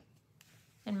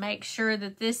and make sure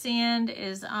that this end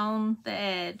is on the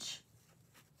edge.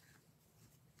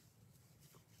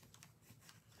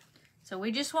 So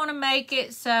we just want to make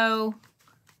it so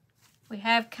we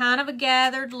have kind of a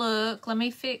gathered look. Let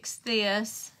me fix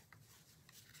this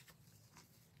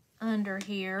under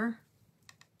here.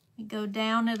 Go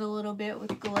down it a little bit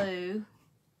with glue.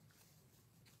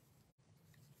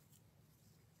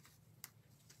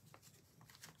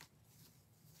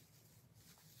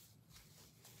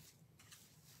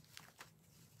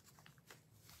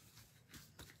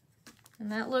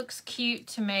 And that looks cute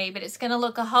to me, but it's going to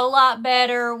look a whole lot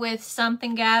better with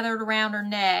something gathered around her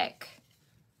neck.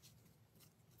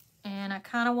 And I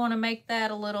kind of want to make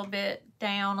that a little bit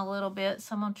down a little bit,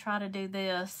 so I'm going to try to do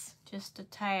this just a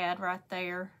tad right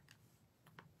there.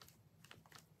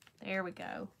 There we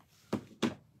go.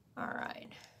 All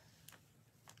right.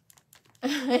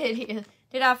 It is.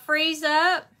 Did I freeze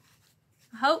up?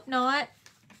 I hope not.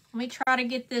 Let me try to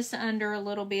get this under a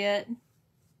little bit.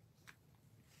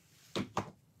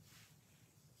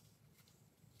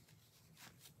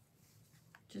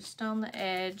 Just on the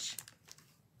edge.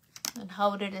 And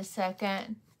hold it a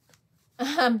second.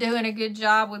 I'm doing a good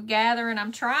job with gathering.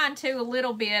 I'm trying to a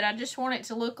little bit. I just want it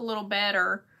to look a little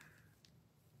better.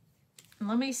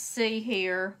 Let me see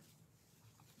here.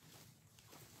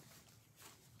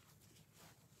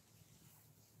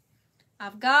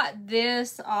 I've got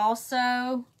this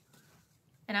also.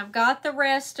 And I've got the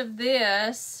rest of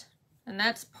this. And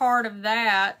that's part of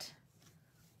that.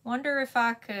 Wonder if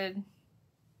I could...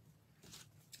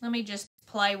 Let me just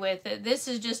play with it. This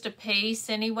is just a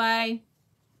piece anyway.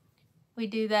 We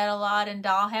do that a lot in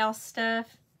dollhouse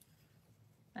stuff.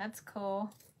 That's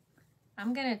cool.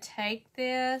 I'm going to take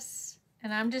this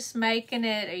and I'm just making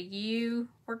it a U.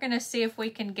 We're going to see if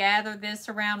we can gather this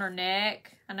around her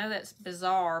neck. I know that's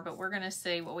bizarre, but we're going to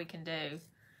see what we can do.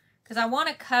 Because I want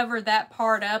to cover that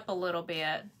part up a little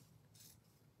bit.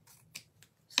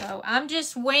 So I'm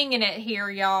just winging it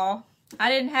here, y'all. I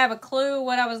didn't have a clue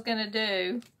what I was going to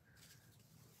do.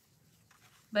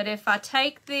 But if I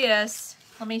take this,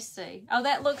 let me see. Oh,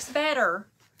 that looks better.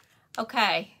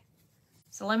 Okay.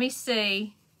 So let me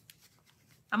see.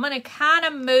 I'm going to kind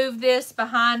of move this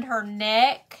behind her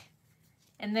neck.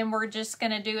 And then we're just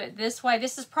going to do it this way.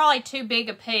 This is probably too big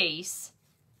a piece.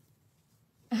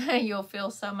 You'll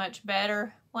feel so much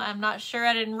better. Well, I'm not sure.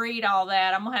 I didn't read all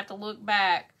that. I'm going to have to look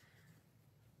back.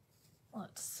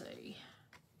 Let's see.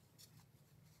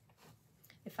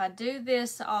 If I do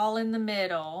this all in the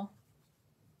middle,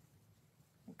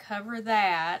 cover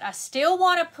that. I still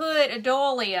want to put a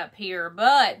doily up here,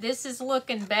 but this is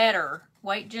looking better.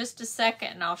 Wait just a second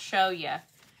and I'll show you.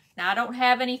 Now, I don't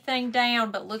have anything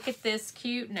down, but look at this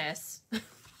cuteness.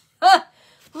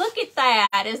 Look at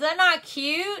that. Is that not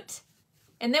cute?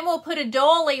 And then we'll put a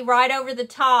doily right over the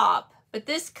top. But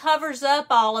this covers up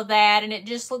all of that, and it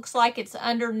just looks like it's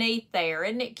underneath there.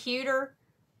 Isn't it cuter?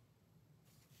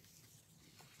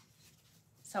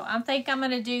 So I think I'm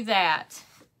going to do that.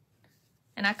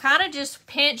 And I kind of just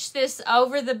pinch this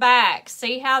over the back.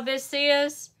 See how this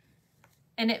is?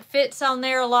 And it fits on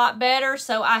there a lot better.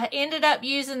 So I ended up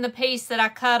using the piece that I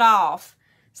cut off.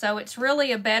 So it's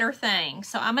really a better thing.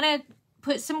 So I'm going to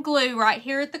put some glue right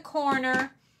here at the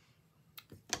corner.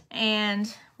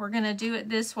 And we're going to do it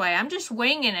this way. I'm just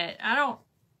winging it. I don't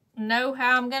know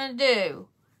how I'm going to do.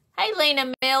 Hey,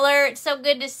 Lena Miller. It's so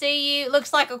good to see you. It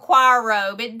looks like a choir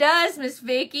robe. It does, Miss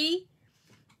Vicky.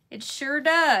 It sure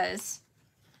does.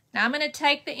 Now I'm going to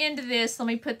take the end of this. Let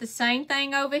me put the same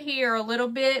thing over here, a little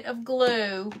bit of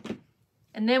glue,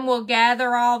 and then we'll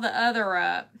gather all the other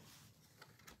up.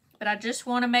 But I just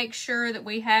want to make sure that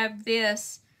we have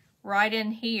this right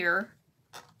in here.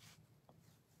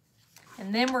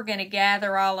 And then we're going to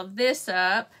gather all of this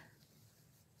up,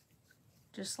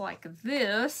 just like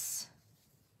this.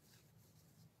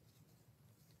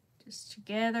 Just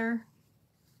together.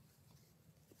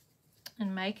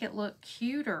 And make it look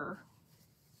cuter.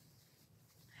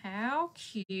 How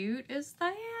cute is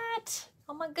that?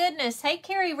 Oh my goodness. Hey,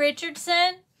 Carrie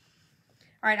Richardson.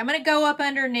 All right, I'm going to go up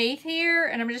underneath here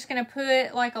and I'm just going to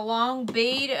put like a long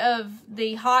bead of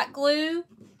the hot glue.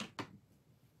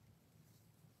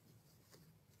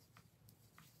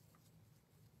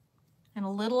 And a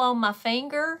little on my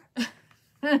finger.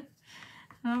 Oh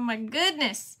my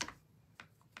goodness.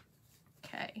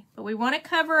 Okay, but we want to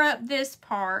cover up this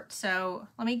part. So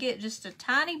let me get just a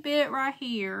tiny bit right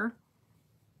here.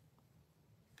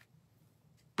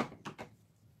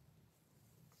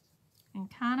 And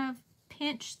kind of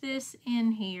pinch this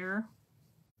in here.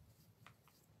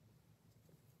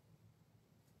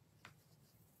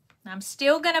 I'm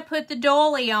still going to put the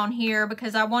doily on here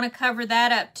because I want to cover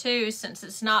that up too since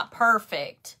it's not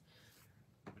perfect.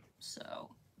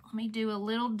 So let me do a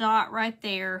little dot right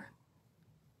there.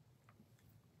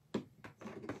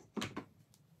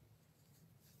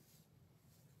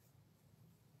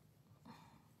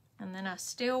 And then I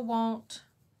still want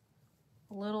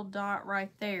a little dot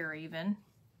right there even.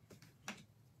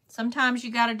 Sometimes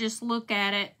you got to just look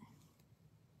at it.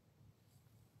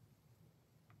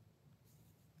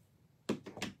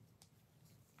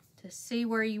 To see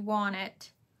where you want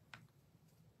it.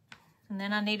 And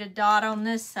then I need a dot on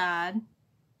this side.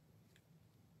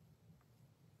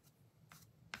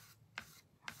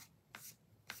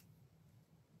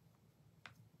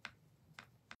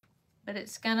 But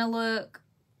it's going to look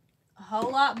a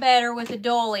whole lot better with a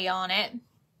doily on it.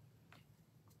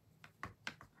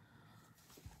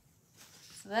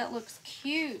 So that looks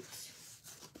cute.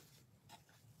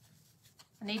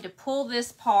 I need to pull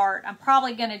this part. I'm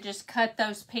probably going to just cut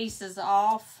those pieces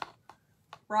off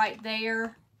right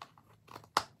there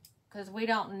because we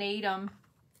don't need them.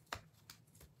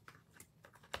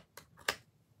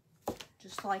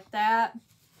 Just like that.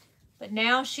 But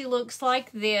now she looks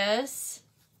like this.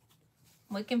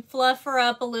 We can fluff her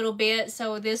up a little bit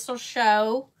so this will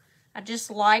show. I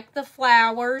just like the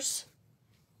flowers.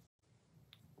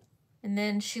 And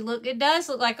then it does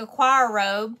look like a choir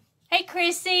robe. Hey,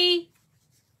 Chrissy.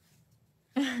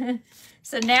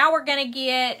 So now we're going to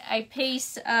get a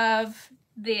piece of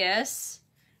this.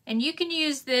 And you can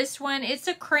use this one. It's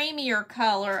a creamier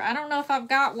color. I don't know if I've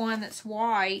got one that's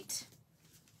white.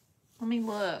 Let me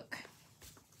look.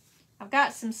 I've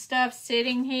got some stuff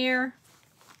sitting here.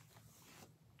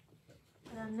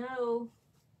 I know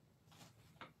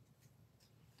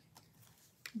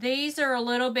these are a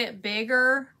little bit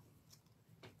bigger.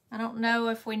 I don't know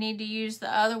if we need to use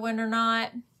the other one or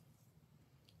not.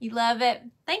 You love it.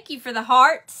 Thank you for the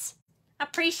hearts. I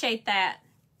appreciate that.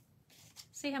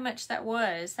 See how much that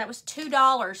was. That was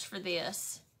 $2 for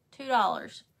this. $2.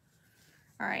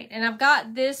 All right, and I've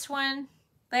got this one.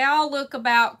 They all look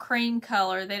about cream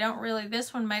color. They don't really,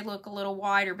 this one may look a little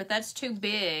whiter, but that's too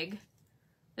big.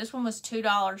 This one was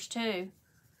 $2 too.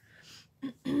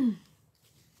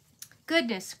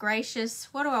 Goodness gracious,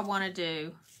 what do I want to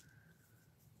do?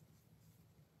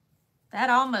 That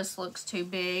almost looks too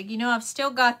big. You know, I've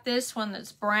still got this one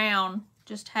that's brown,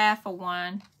 just half of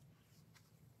one.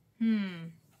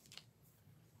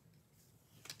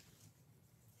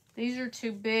 These are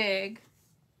too big.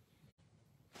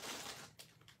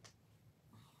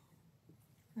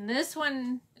 And this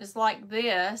one is like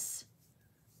this.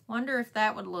 Wonder if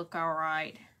that would look all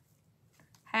right.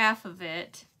 Half of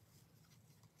it.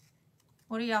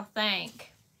 What do y'all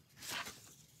think?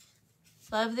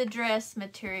 Love the dress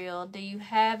material. Do you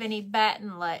have any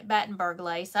Battenberg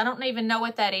lace? I don't even know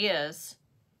what that is.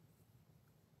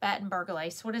 Battenberg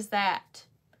lace. What is that?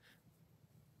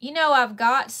 You know, I've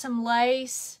got some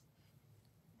lace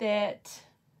that,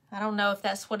 I don't know if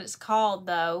that's what it's called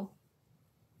though.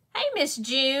 Hey, Miss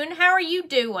June, how are you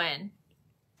doing?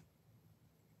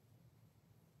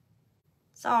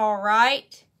 It's all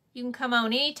right. You can come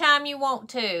on anytime you want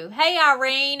to. Hey,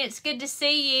 Irene, it's good to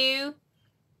see you.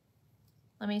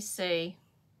 Let me see.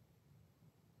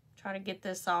 Try to get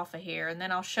this off of here, and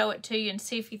then I'll show it to you and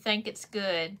see if you think it's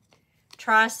good.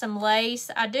 Try some lace.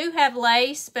 I do have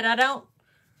lace, but I don't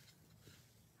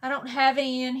have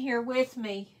any in here with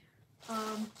me.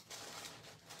 I'm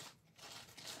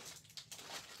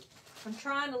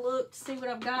trying to look to see what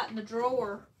I've got in the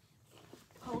drawer.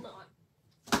 Hold on.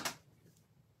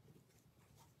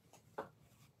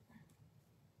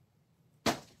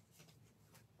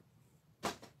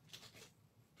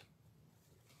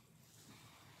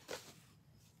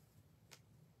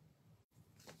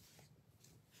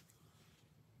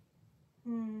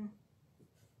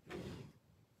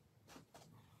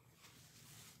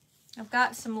 I've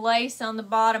got some lace on the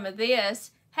bottom of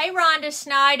this. Hey, Rhonda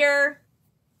Snyder.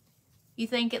 You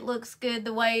think it looks good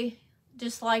the way,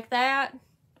 just like that?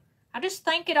 I just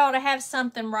think it ought to have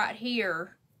something right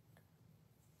here.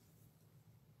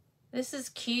 This is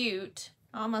cute.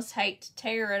 I almost hate to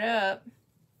tear it up.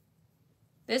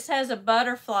 This has a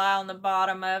butterfly on the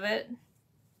bottom of it.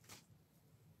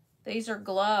 These are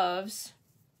gloves.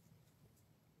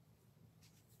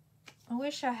 I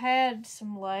wish I had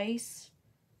some lace.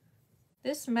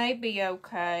 This may be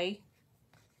okay.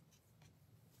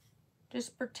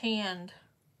 Just pretend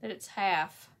that it's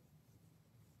half.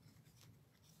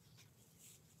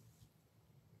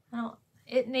 Oh,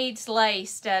 it needs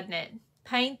lace, doesn't it?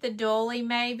 Paint the dolly,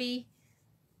 maybe.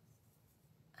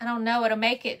 I don't know. It'll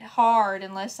make it hard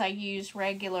unless I use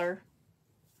regular.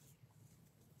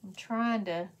 I'm trying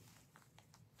to...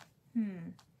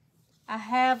 I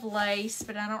have lace,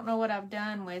 but I don't know what I've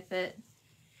done with it.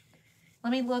 Let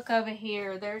me look over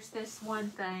here. There's this one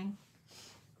thing.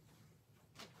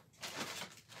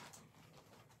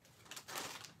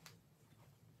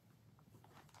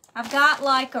 I've got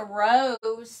like a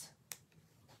rose.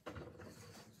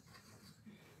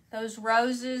 Those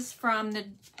roses from the,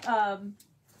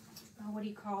 what do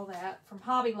you call that? From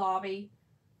Hobby Lobby.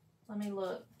 Let me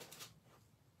look.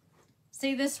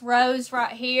 See this rose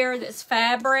right here that's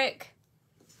fabric?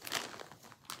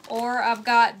 Or I've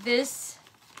got this.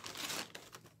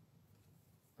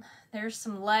 There's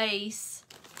some lace.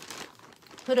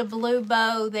 Put a blue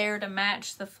bow there to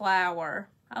match the flower.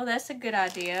 Oh, that's a good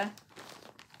idea.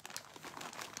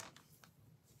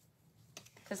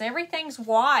 Because everything's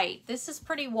white. This is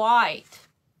pretty white.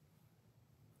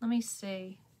 Let me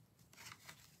see.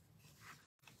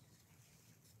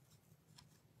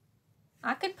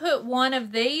 I could put one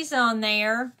of these on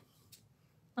there.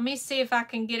 Let me see if I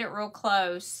can get it real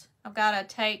close. I've got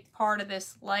to take part of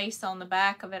this lace on the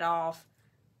back of it off.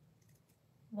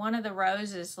 One of the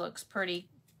roses looks pretty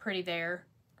there.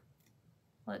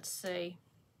 Let's see.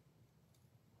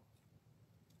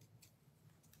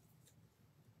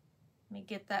 Let me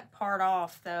get that part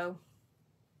off, though.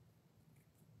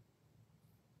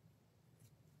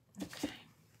 Okay.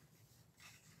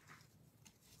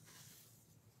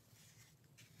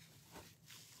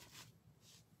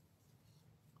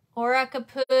 Or I could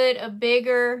put a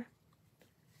bigger,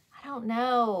 I don't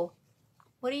know.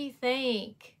 What do you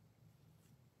think?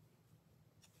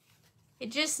 It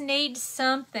just needs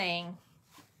something.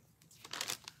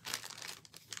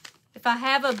 If I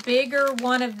have a bigger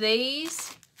one of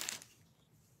these,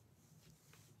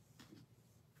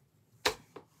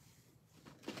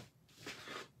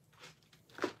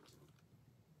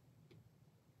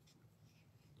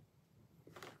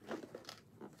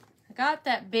 I got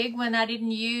that big one I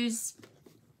didn't use,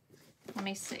 let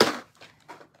me see,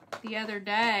 the other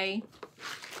day.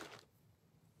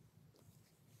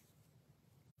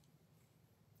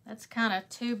 That's kind of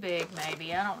too big,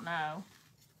 maybe. I don't know.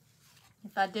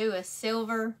 If I do a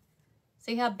silver,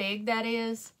 see how big that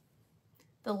is?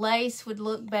 The lace would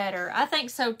look better. I think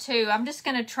so, too. I'm just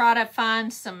going to try to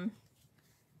find some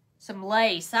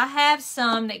lace. I have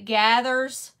some that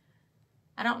gathers.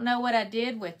 I don't know what I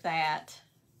did with that.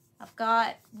 I've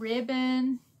got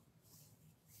ribbon.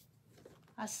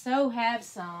 I so have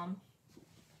some.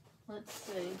 Let's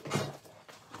see.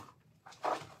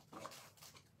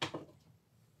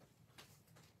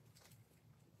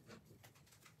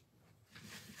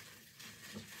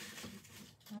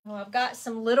 Oh, I've got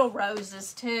some little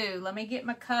roses too. Let me get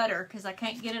my cutter because I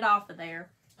can't get it off of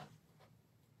there.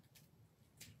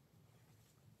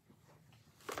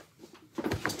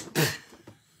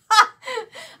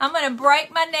 I'm going to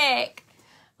break my neck.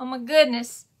 Oh my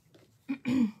goodness.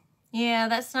 Yeah,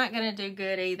 that's not going to do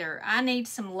good either. I need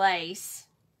some lace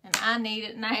and I need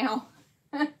it now.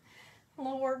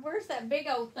 Lord, where's that big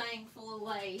old thing full of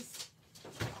lace?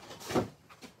 I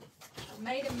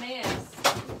made a mess.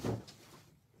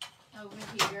 over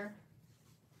here.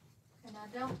 And I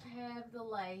don't have the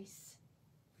lace.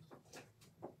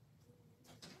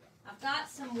 I've got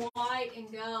some white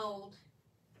and gold.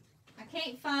 I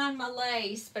can't find my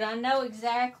lace, but I know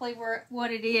exactly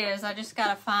what it is. I just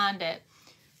gotta find it.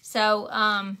 So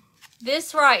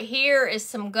this right here is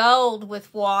some gold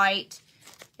with white.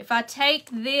 If I take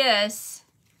this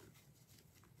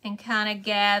and kind of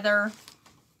gather,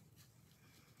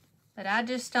 but I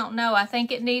just don't know. I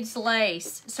think it needs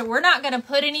lace. So we're not gonna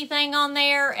put anything on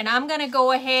there, and I'm gonna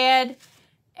go ahead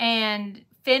and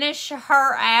finish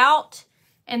her out,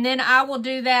 and then I will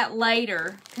do that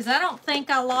later, because I don't think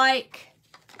I like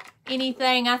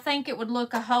anything. I think it would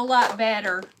look a whole lot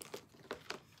better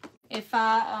if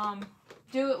I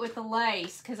do it with the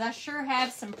lace, because I sure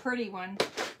have some pretty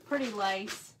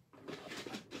lace.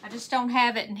 I just don't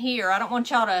have it in here. I don't want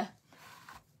y'all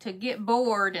to get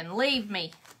bored and leave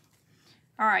me.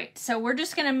 All right, so we're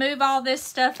just gonna move all this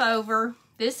stuff over.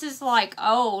 This is like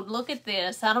old. Look at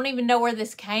this. I don't even know where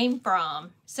this came from.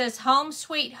 It says Home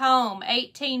Sweet Home,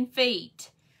 18 feet.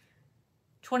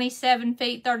 27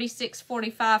 feet, 36,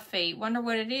 45 feet. Wonder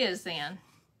what it is then. It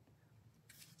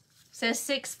says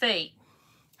 6 feet.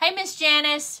 Hey, Miss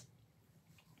Janice.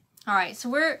 All right, so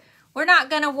we're not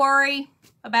gonna worry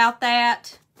about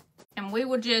that, and we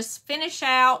will just finish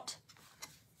out.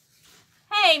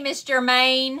 Hey, Miss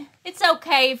Germaine. It's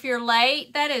okay if you're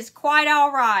late. That is quite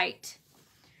all right.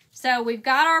 So we've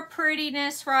got our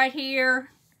prettiness right here,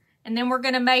 and then we're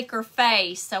gonna make her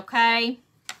face, okay?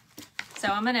 So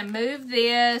I'm gonna move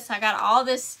this. I got all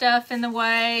this stuff in the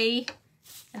way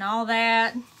and all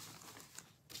that.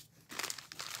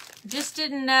 Just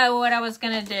didn't know what I was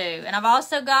gonna do. And I've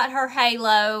also got her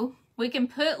halo. We can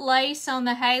put lace on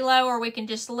the halo, or we can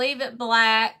just leave it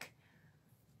black.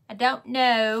 I don't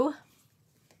know.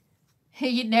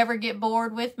 You'd never get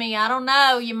bored with me. I don't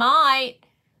know. You might.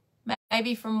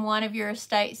 Maybe from one of your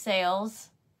estate sales.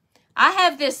 I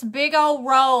have this big old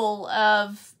roll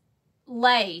of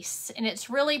lace, and it's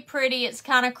really pretty. It's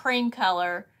kind of cream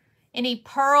color. Any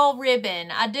pearl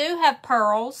ribbon. I do have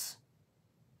pearls,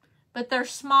 but they're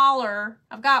smaller.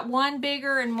 I've got one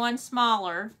bigger and one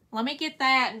smaller. Let me get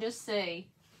that and just see.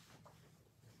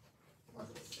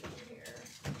 Let's see here.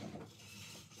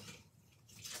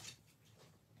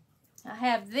 I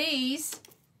have these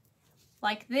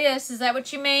like this. Is that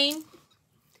what you mean?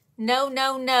 No,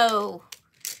 no, no.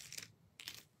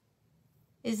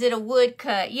 Is it a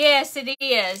woodcut? Yes, it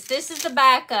is. This is the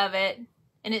back of it,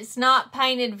 and it's not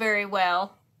painted very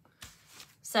well.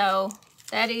 So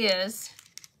that is.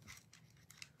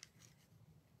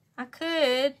 I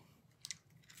could.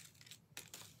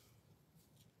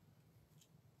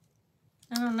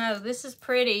 I don't know. This is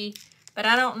pretty, but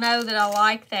I don't know that I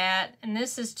like that. And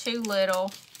this is too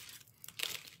little.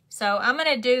 So I'm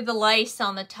going to do the lace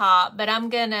on the top, but I'm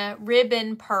going to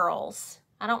ribbon pearls.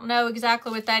 I don't know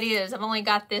exactly what that is. I've only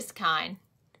got this kind.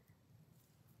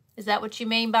 Is that what you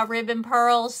mean by ribbon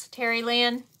pearls, Terry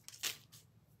Lynn?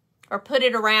 Or put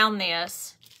it around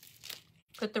this.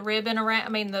 Put the ribbon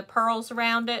around, the pearls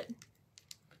around it.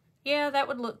 Yeah, that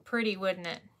would look pretty, wouldn't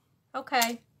it?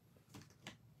 Okay.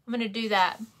 I'm going to do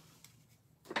that.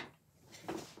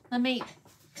 Let me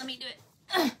do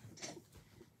it.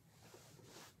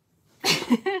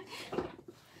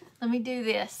 Let me do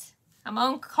this. I'm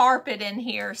on carpet in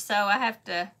here, so I have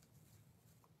to,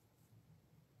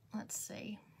 let's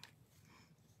see.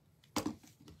 Let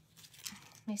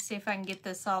me see if I can get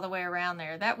this all the way around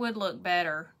there. That would look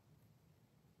better.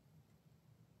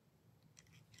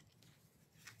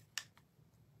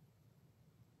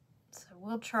 So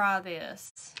we'll try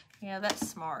this. Yeah, that's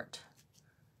smart.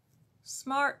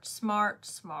 Smart, smart,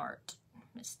 smart,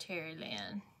 Miss Terry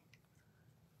Lynn.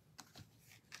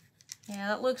 Yeah,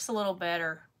 that looks a little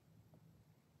better.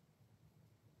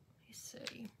 Let me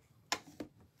see.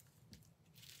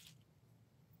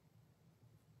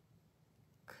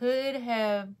 Could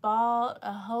have bought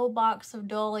a whole box of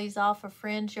doilies off a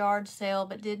friend's yard sale,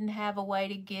 but didn't have a way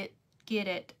to get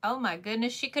it. Oh my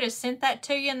goodness, she could have sent that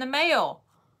to you in the mail.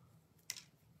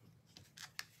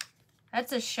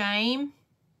 That's a shame.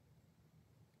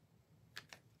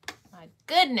 My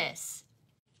goodness.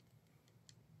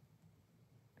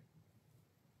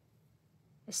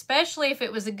 Especially if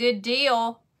it was a good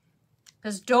deal,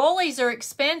 because doilies are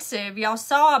expensive. Y'all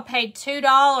saw I paid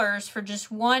 $2 for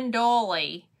just one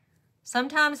doily.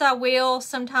 Sometimes I will,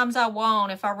 sometimes I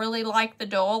won't if I really like the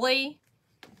doily,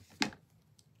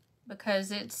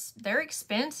 because they're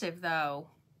expensive though.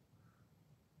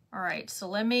 All right, so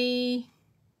let me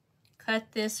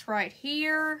cut this right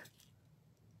here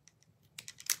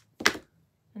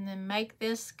and then make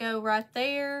this go right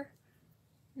there.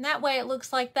 And that way it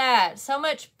looks like that. So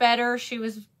much better. She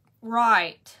was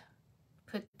right.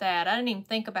 Put that. I didn't even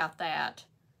think about that.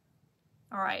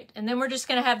 All right, and then we're just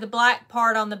gonna have the black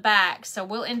part on the back. So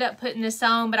we'll end up putting this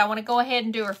on, but I wanna go ahead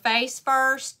and do her face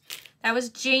first. That was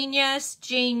genius,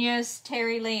 genius,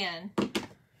 Terry Lynn.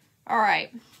 All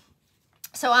right,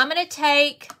 so I'm gonna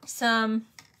take some,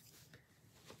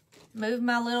 move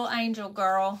my little angel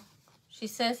girl. She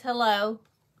says hello.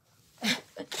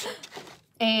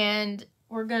 And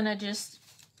we're gonna just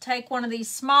take one of these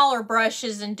smaller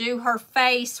brushes and do her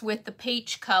face with the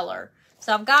peach color.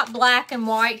 So I've got black and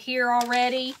white here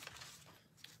already,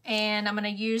 and I'm going to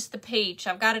use the peach.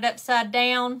 I've got it upside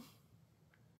down.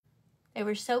 They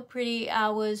were so pretty. I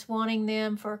was wanting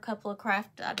them for a couple of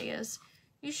craft ideas.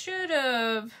 You should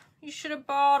have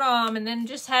bought them and then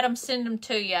just had them send them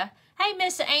to you. Hey,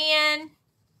 Miss Ann.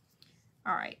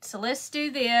 All right, so let's do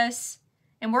this.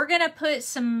 And we're going to put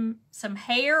some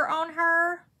hair on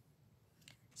her.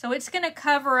 So it's going to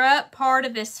cover up part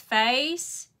of this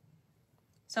face.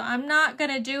 So I'm not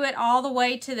going to do it all the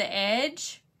way to the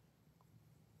edge.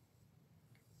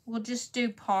 We'll just do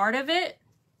part of it,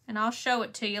 and I'll show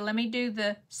it to you. Let me do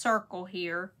the circle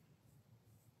here,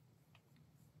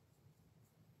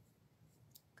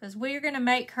 because we're going to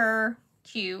make her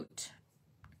cute.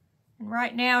 And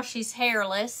right now she's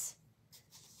hairless.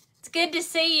 It's good to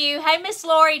see you. Hey, Miss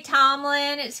Lori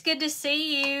Tomlin, it's good to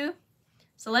see you.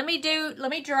 So let me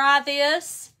dry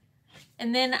this.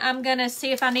 And then I'm gonna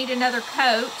see if I need another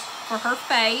coat for her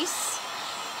face.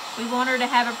 We want her to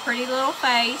have a pretty little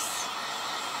face.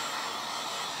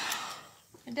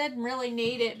 It doesn't really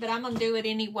need it, but I'm gonna do it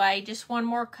anyway. Just one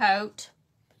more coat.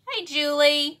 Hey,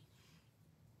 Julie.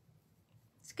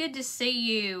 It's good to see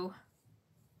you.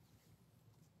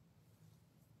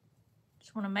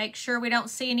 Just wanna make sure we don't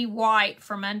see any white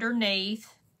from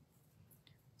underneath.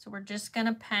 So we're just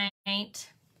gonna paint.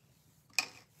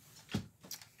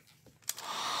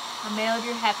 I mailed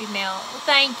your happy mail. Well,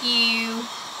 thank you.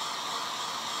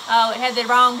 Oh, it had the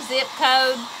wrong zip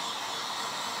code.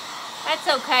 That's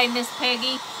okay, Miss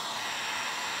Peggy.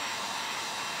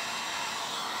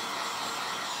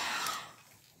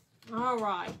 All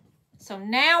right. So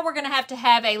now we're going to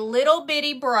have a little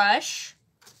bitty brush.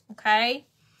 Okay.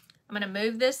 I'm going to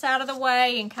move this out of the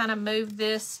way and kind of move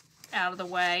this out of the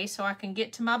way so I can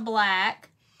get to my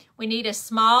black. We need a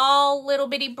small little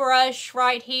bitty brush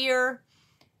right here.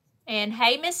 And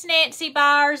hey, Miss Nancy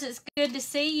Byers, it's good to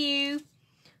see you.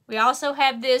 We also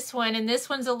have this one, and this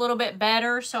one's a little bit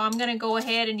better, so I'm going to go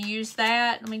ahead and use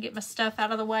that. Let me get my stuff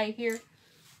out of the way here.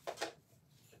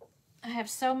 I have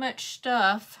so much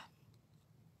stuff.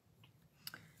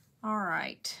 All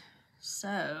right,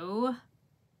 so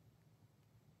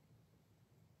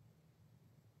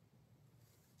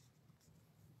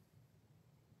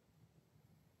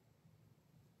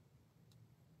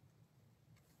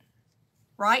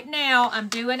right now, I'm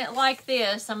doing it like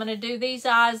this. I'm going to do these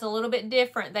eyes a little bit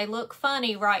different. They look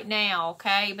funny right now,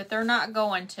 okay? But they're not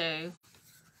going to.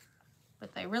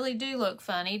 But they really do look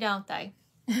funny, don't they?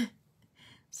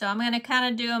 So I'm going to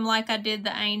kind of do them like I did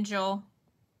the angel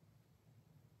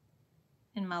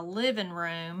in my living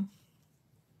room.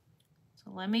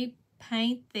 So let me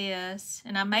paint this.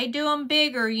 And I may do them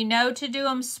bigger. You know to do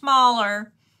them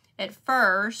smaller at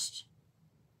first.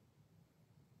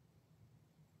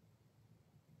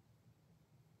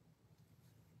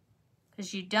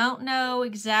 Because you don't know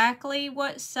exactly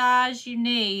what size you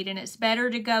need, and it's better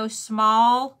to go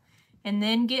small and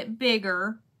then get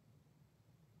bigger.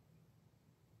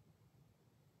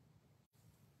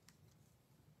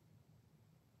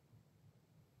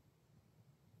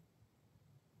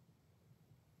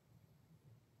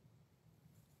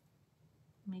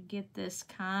 Let me get this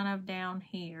kind of down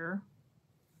here.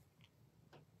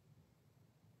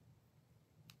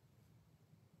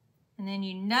 And then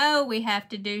you know we have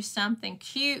to do something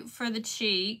cute for the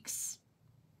cheeks.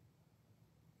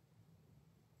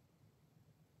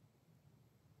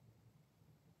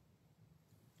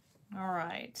 All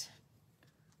right.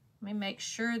 Let me make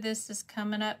sure this is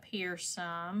coming up here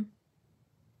some.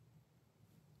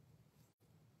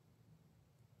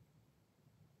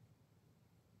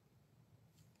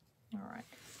 All right.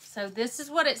 So this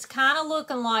is what it's kind of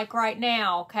looking like right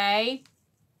now, okay?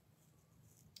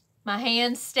 My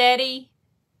hand's steady.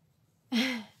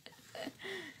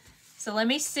 So let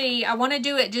me see. I want to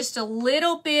do it just a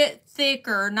little bit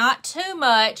thicker, not too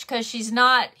much because she's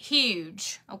not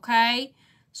huge, okay?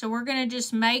 So we're going to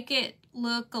just make it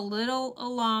look a little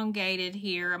elongated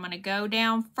here. I'm going to go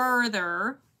down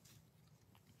further.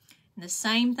 And the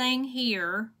same thing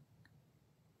here.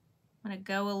 I'm going to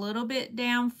go a little bit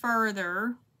down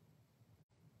further.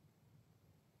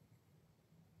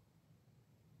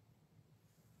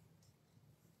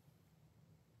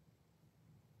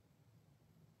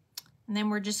 And then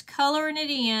we're just coloring it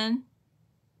in.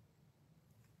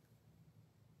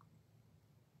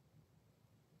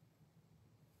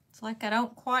 It's like I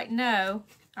don't quite know.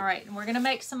 All right, and we're gonna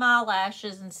make some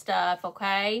eyelashes and stuff,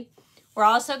 okay? We're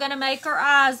also gonna make our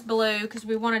eyes blue because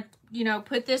we wanna, you know,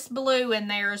 put this blue in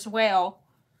there as well.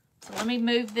 So let me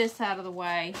move this out of the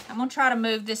way. I'm gonna try to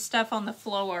move this stuff on the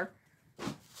floor.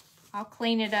 I'll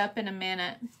clean it up in a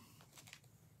minute.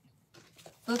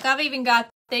 Look, I've even got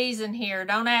these in here.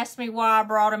 Don't ask me why I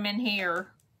brought them in here.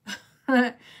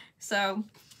 So,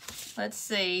 let's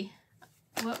see.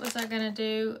 What was I gonna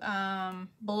do?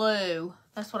 Blue.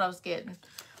 That's what I was getting.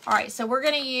 All right, so we're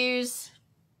gonna use,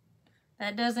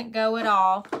 that doesn't go at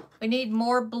all. We need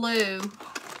more blue.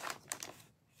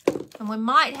 And we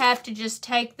might have to just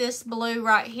take this blue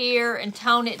right here and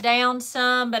tone it down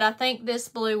some, but I think this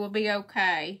blue will be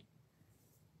okay.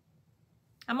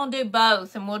 I'm gonna do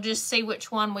both and we'll just see which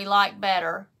one we like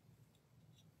better.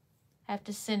 Have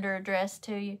to send her address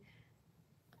to you.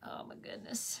 Oh my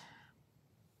goodness.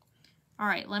 All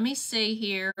right, let me see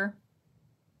here.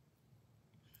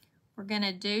 We're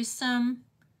gonna do some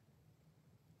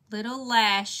little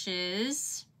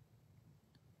lashes.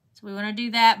 So we wanna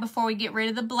do that before we get rid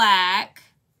of the black.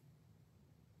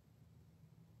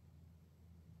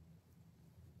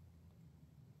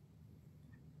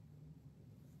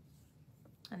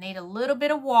 I need a little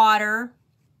bit of water.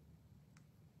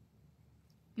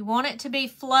 You want it to be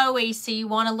flowy, so you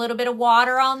want a little bit of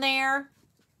water on there.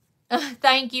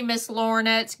 Thank you, Miss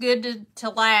Lorna. It's good to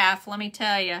laugh, let me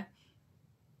tell you.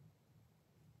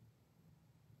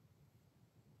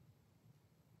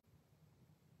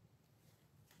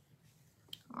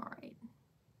 All right.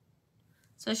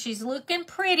 So she's looking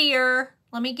prettier.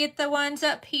 Let me get the ones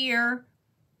up here.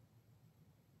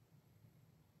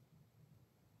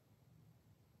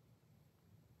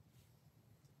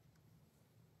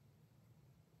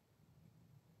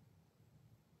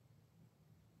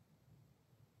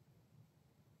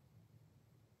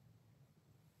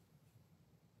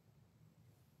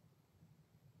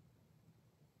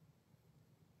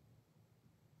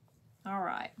 All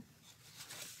right.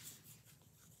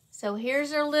 So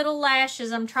here's her little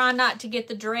lashes. I'm trying not to get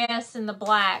the dress in the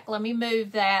black. Let me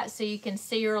move that so you can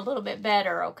see her a little bit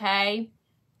better, okay?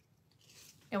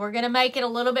 And we're gonna make it a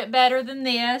little bit better than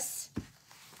this.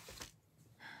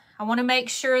 I wanna make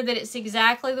sure that it's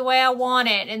exactly the way I want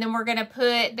it, and then we're gonna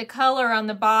put the color on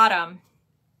the bottom.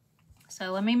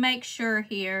 So let me make sure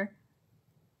here.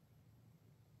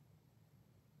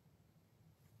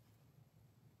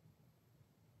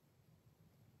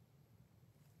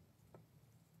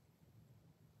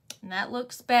 And that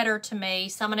looks better to me.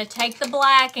 So I'm going to take the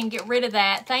black and get rid of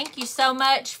that. Thank you so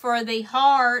much for the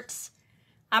hearts.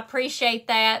 I appreciate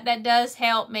that. That does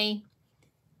help me.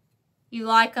 You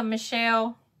like them,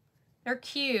 Michelle? They're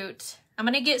cute. I'm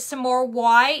going to get some more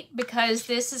white because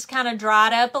this is kind of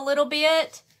dried up a little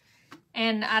bit.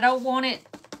 And I don't want it,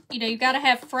 you know, you got to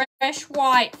have fresh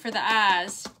white for the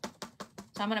eyes.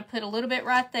 So I'm going to put a little bit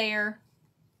right there.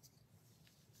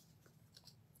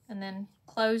 And then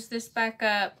close this back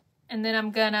up. And then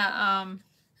I'm gonna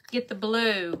get the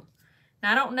blue.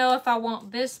 Now I don't know if I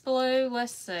want this blue.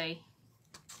 Let's see.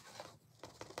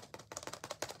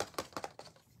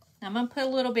 I'm gonna put a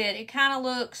little bit. It kind of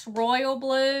looks royal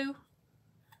blue.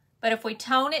 But if we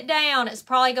tone it down, it's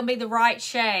probably gonna be the right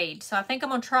shade. So I think I'm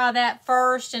gonna try that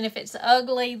first. And if it's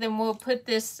ugly, then we'll put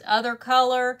this other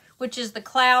color, which is the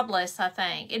cloudless, I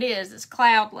think. It is, it's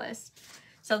cloudless.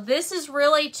 So this is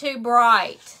really too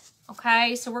bright.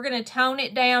 Okay, so we're going to tone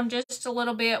it down just a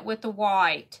little bit with the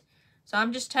white. So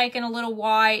I'm just taking a little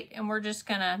white and we're just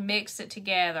going to mix it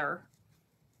together.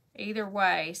 Either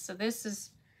way. So this is,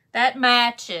 that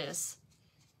matches.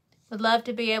 Would love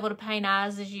to be able to paint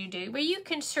eyes as you do. Well, you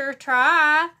can sure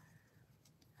try.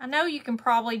 I know you can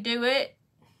probably do it.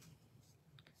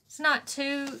 It's not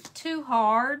too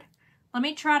hard. Let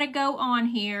me try to go on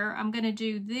here. I'm going to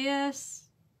do this.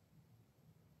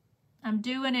 I'm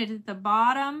doing it at the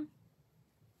bottom.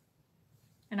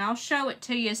 And I'll show it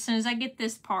to you as soon as I get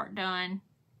this part done.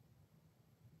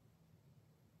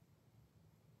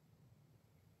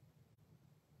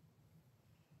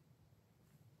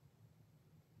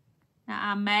 Now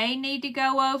I may need to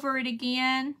go over it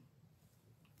again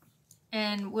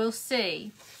and we'll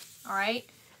see. All right.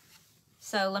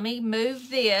 So let me move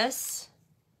this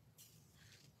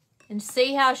and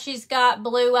see how she's got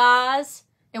blue eyes.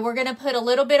 And we're going to put a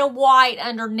little bit of white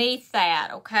underneath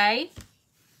that, okay?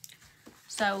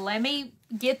 So let me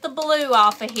get the blue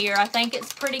off of here. I think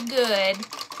it's pretty good.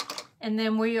 And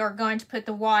then we are going to put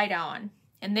the white on.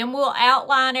 And then we'll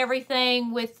outline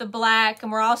everything with the black.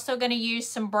 And we're also going to use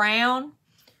some brown.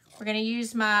 We're going to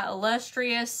use my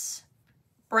illustrious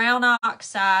brown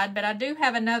oxide, but I do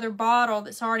have another bottle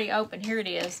that's already open. Here it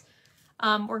is.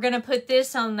 We're going to put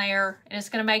this on there, and it's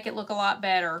going to make it look a lot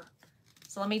better.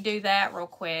 So let me do that real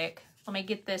quick. Let me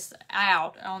get this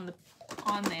out on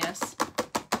this.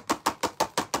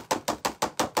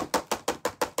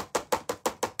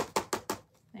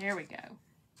 There we go.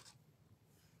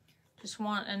 Just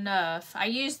want enough. I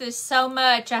use this so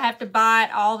much I have to buy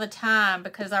it all the time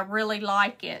because I really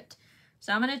like it.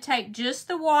 So I'm going to take just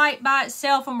the white by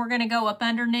itself, and we're going to go up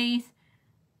underneath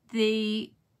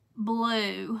the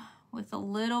blue with a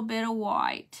little bit of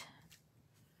white.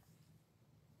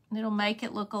 It'll make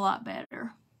it look a lot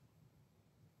better.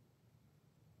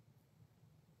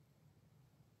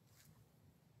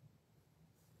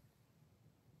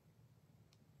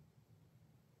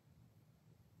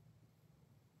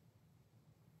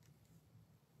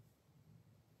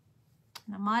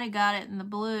 I might have got it in the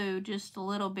blue just a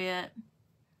little bit,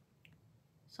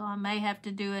 so I may have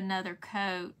to do another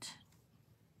coat.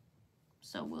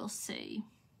 So we'll see.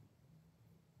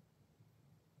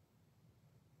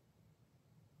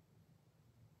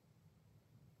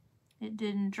 It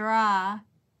didn't dry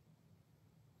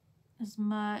as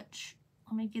much.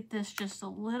 Let me get this just a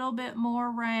little bit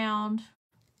more round.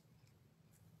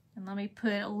 And let me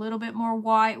put a little bit more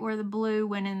white where the blue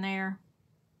went in there.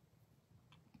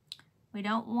 We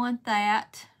don't want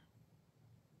that.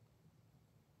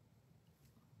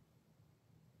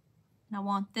 And I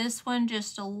want this one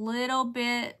just a little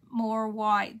bit more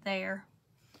white there.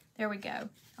 There we go.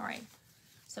 All right.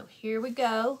 So here we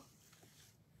go.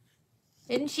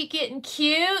 Isn't she getting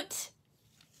cute?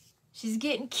 She's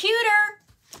getting cuter.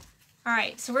 All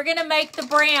right, so we're gonna make the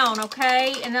brown,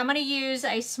 okay? And I'm gonna use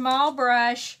a small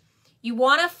brush. You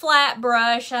want a flat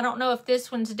brush. I don't know if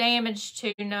this one's damaged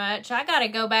too much. I gotta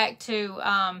go back to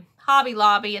Hobby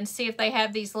Lobby and see if they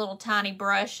have these little tiny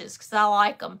brushes because I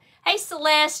like them. Hey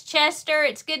Celeste, Chester,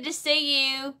 it's good to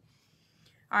see you.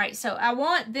 All right, so I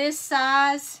want this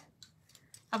size.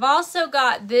 I've also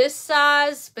got this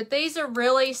size, but these are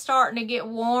really starting to get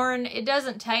worn. It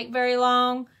doesn't take very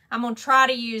long. I'm gonna try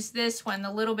to use this one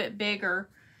a little bit bigger.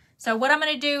 So what I'm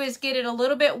gonna do is get it a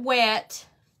little bit wet.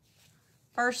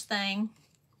 First thing,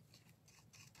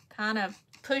 kind of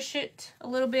push it a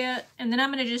little bit, and then I'm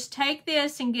going to just take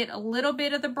this and get a little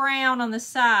bit of the brown on the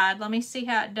side. Let me see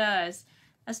how it does.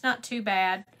 That's not too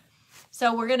bad.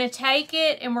 So we're going to take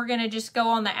it and we're going to just go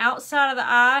on the outside of the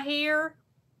eye here.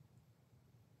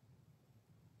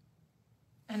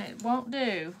 And it won't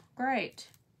do. Great.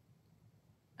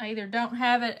 I either don't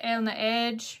have it on the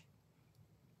edge.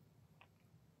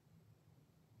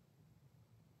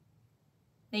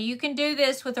 Now you can do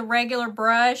this with a regular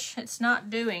brush. It's not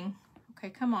doing. Okay,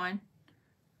 come on.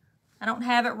 I don't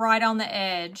have it right on the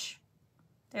edge.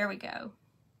 There we go.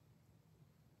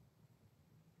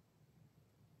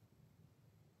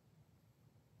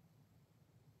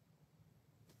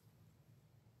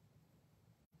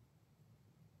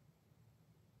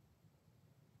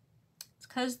 It's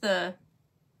because the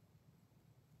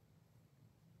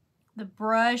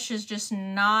brush is just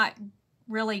not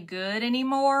really good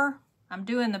anymore. I'm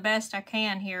doing the best I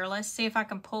can here. Let's see if I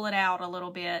can pull it out a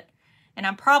little bit. And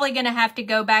I'm probably going to have to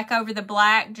go back over the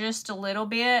black just a little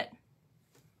bit.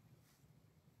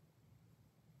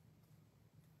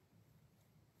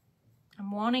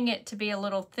 I'm wanting it to be a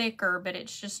little thicker, but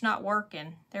it's just not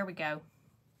working. There we go.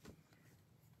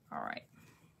 All right.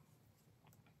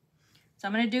 So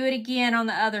I'm going to do it again on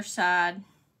the other side,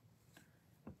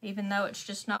 even though it's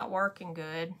just not working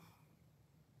good.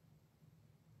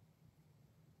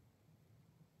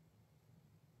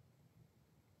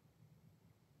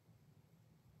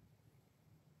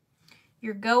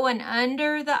 You're going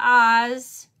under the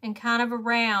eyes and kind of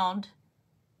around.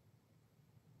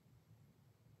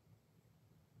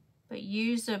 But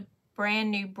use a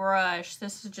brand new brush.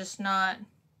 This is just not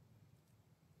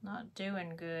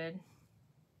doing good.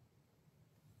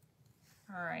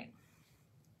 All right.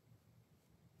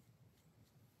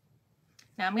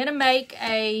 Now I'm going to make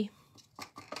a,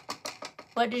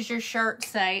 what does your shirt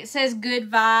say? It says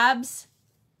good vibes.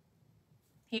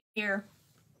 Here.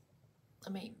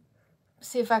 Let me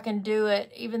see if I can do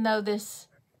it, even though this,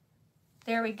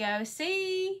 there we go.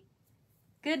 See?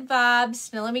 Good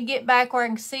vibes. Now let me get back where I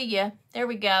can see you. There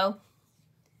we go.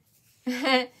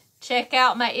 Check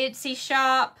out my Etsy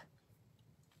shop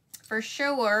for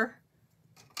sure.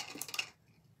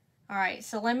 All right,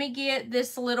 so let me get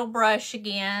this little brush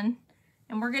again.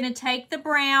 And we're going to take the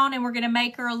brown and we're going to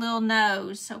make her a little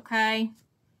nose, okay?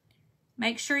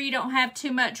 Make sure you don't have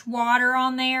too much water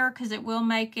on there because it will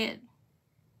make it.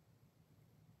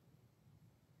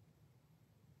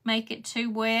 make it too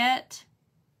wet.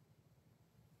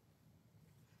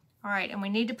 All right, and we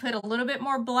need to put a little bit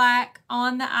more black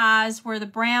on the eyes where the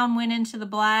brown went into the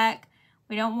black.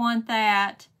 We don't want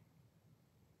that.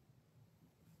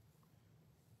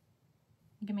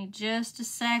 Give me just a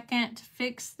second to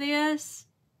fix this.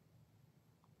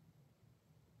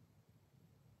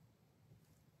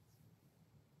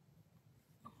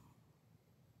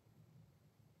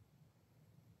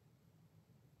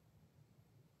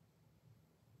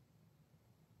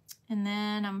 And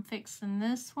then I'm fixing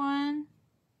this one.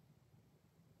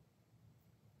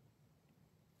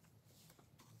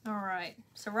 All right,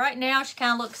 so right now she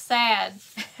kind of looks sad.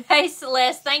 Hey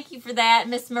Celeste, thank you for that,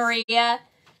 Miss Maria.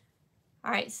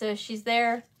 All right, so she's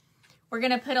there. We're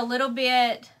gonna put a little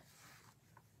bit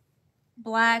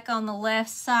black on the left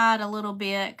side a little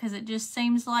bit because it just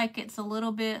seems like it's a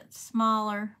little bit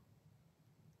smaller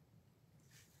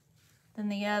than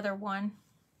the other one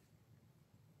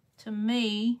to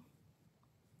me.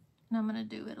 And I'm gonna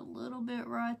do it a little bit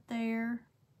right there.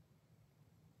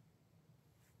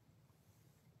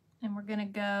 And we're gonna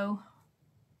go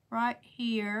right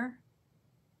here.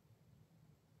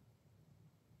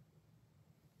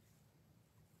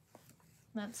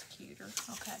 That's cuter,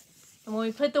 okay. And when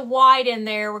we put the white in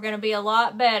there, we're gonna be a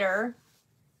lot better.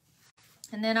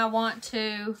 And then I want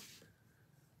to,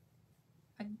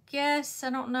 I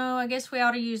don't know, I guess we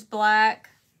ought to use black.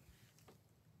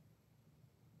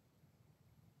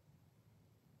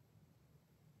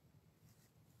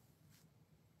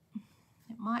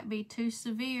 It might be too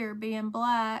severe being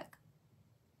black.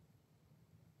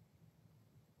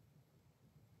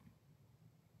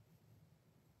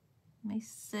 Let me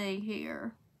see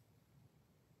here.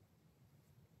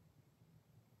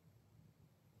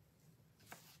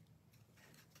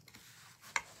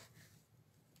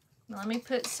 Let me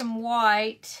put some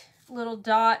white little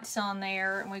dots on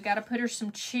there, and we've got to put her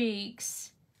some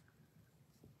cheeks.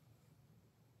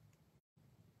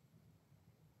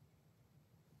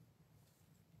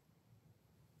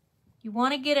 You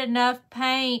want to get enough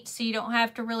paint so you don't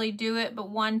have to really do it but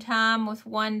one time with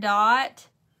one dot.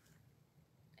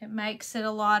 It makes it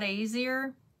a lot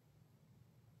easier.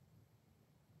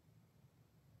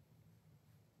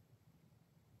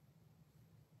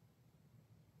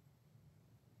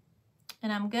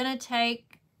 And I'm gonna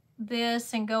take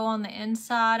this and go on the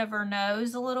inside of her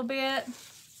nose a little bit.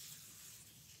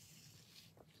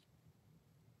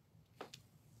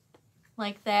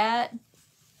 Like that.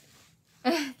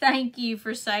 Thank you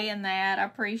for saying that. I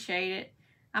appreciate it.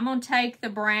 I'm gonna take the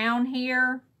brown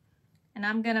here and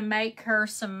I'm gonna make her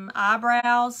some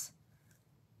eyebrows.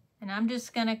 And I'm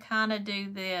just gonna kind of do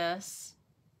this.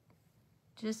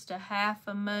 Just a half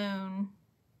a moon.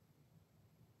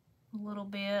 A little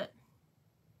bit.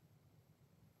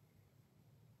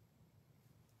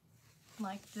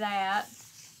 Like that.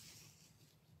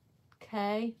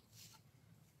 Okay.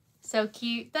 So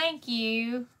cute. Thank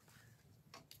you.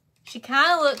 She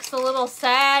kind of looks a little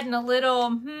sad and a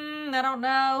little, I don't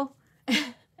know.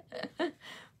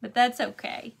 But that's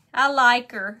okay. I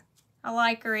like her. I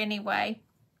like her anyway.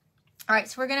 All right,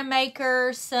 so we're going to make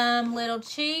her some little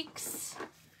cheeks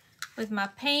with my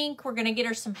pink. We're going to get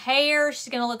her some hair. She's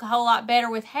going to look a whole lot better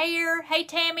with hair. Hey,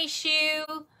 Tammy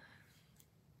Shoe.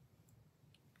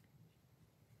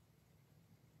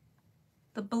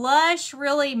 The blush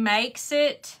really makes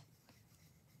it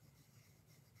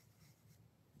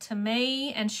to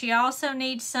me, and she also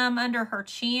needs some under her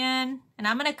chin, and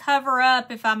I'm going to cover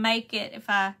up if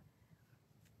I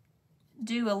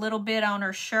do a little bit on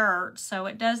her shirt, so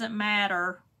it doesn't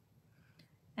matter.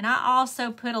 And I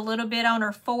also put a little bit on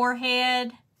her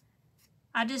forehead.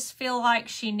 I just feel like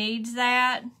she needs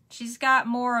that. She's got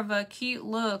more of a cute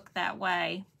look that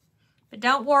way. But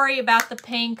don't worry about the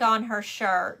pink on her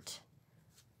shirt.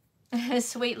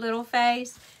 Sweet little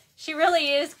face. She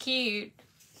really is cute.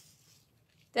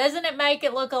 Doesn't it make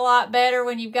it look a lot better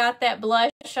when you've got that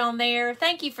blush on there?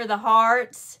 Thank you for the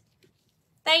hearts.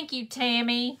 Thank you,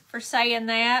 Tammy, for saying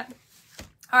that.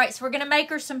 All right, so we're going to make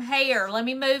her some hair. Let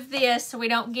me move this so we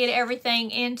don't get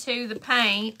everything into the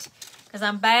paint because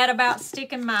I'm bad about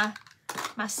sticking my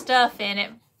stuff in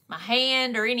it, my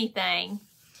hand or anything.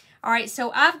 All right,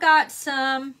 so I've got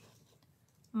some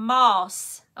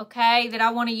moss, okay, that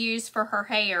I want to use for her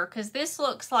hair because this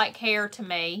looks like hair to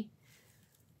me.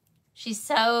 She's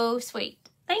so sweet.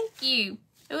 Thank you.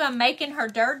 Ooh, I'm making her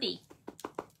dirty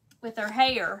with her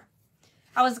hair.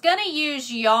 I was going to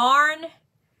use yarn,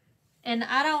 and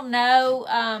I don't know.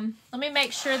 Let me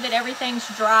make sure that everything's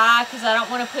dry because I don't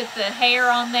want to put the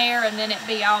hair on there and then it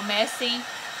be all messy.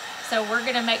 So we're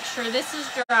going to make sure this is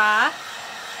dry.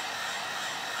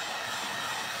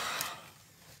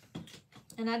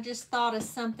 And I just thought of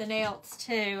something else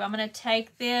too. I'm going to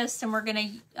take this and we're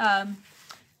going to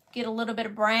get a little bit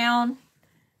of brown.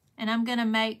 And I'm going to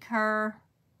make her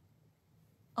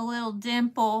a little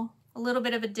dimple, a little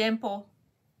bit of a dimple.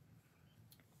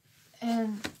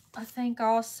 And I think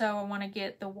also I want to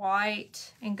get the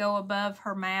white and go above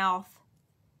her mouth.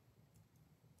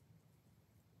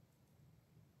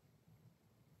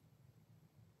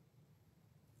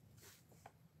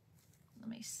 Let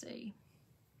me see.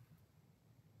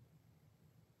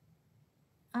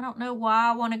 I don't know why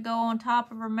I want to go on top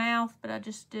of her mouth, but I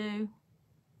just do.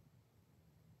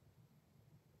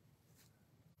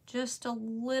 Just a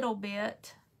little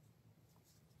bit.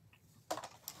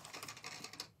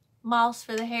 Moss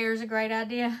for the hair is a great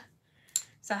idea.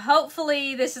 So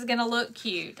hopefully this is going to look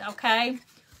cute, okay?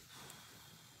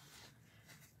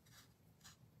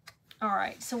 All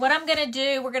right, so what I'm going to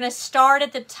do, we're going to start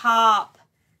at the top.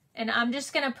 And I'm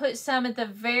just going to put some at the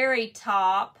very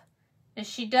top. Now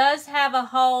she does have a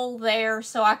hole there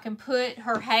so I can put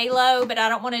her halo, but I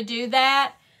don't want to do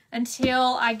that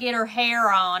until I get her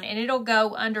hair on, and it'll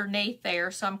go underneath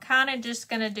there. So I'm kind of just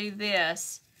going to do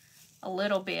this a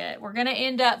little bit. We're going to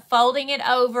end up folding it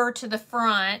over to the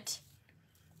front.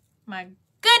 My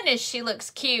goodness, she looks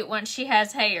cute once she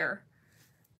has hair.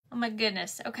 Oh my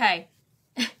goodness. Okay.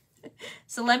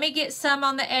 So let me get some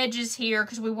on the edges here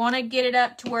because we want to get it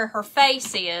up to where her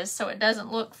face is so it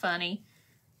doesn't look funny.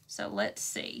 So let's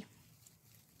see.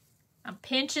 I'm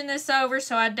pinching this over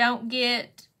so I don't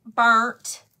get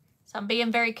burnt. So I'm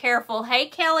being very careful. Hey,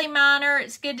 Kelly Miner,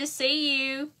 it's good to see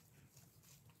you.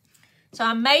 So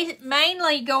I'm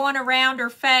mainly going around her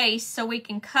face so we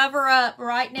can cover up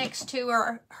right next to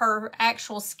her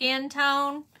actual skin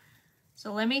tone.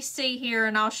 So let me see here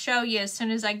and I'll show you as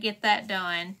soon as I get that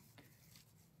done.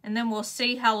 And then we'll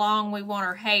see how long we want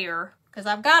her hair because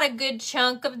I've got a good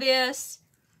chunk of this.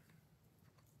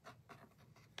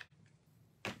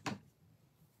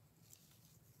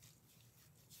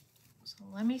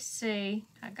 Let me see.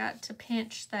 I got to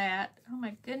pinch that. Oh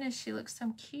my goodness, she looks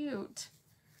so cute.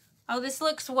 Oh, this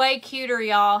looks way cuter,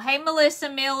 y'all. Hey, Melissa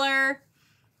Miller.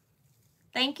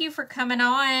 Thank you for coming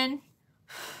on.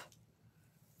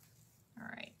 All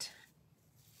right.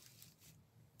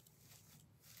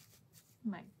 Oh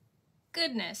my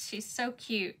goodness, she's so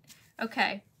cute.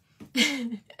 Okay.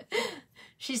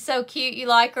 She's so cute. You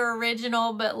like her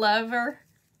original, but love her.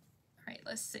 All right,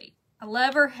 let's see. I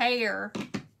love her hair.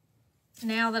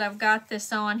 Now that I've got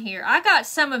this on here. I got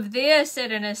some of this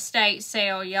at an estate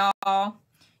sale, y'all.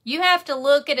 You have to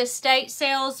look at estate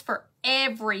sales for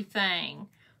everything.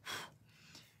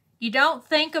 You don't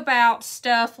think about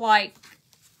stuff like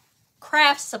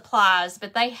craft supplies,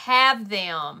 but they have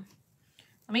them.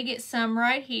 Let me get some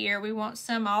right here. We want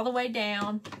some all the way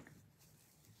down.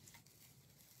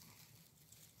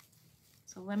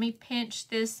 So let me pinch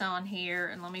this on here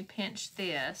and let me pinch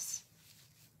this.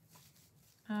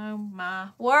 Oh my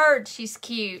word, she's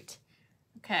cute.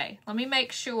 Okay, let me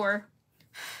make sure.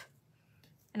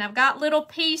 And I've got little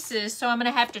pieces, so I'm going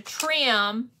to have to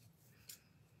trim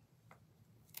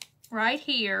right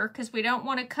here because we don't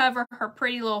want to cover her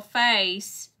pretty little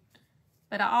face.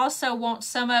 But I also want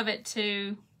some of it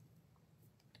to...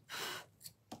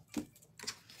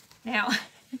 Now,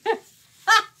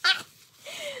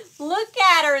 look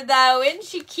at her though, isn't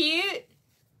she cute?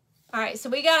 All right, so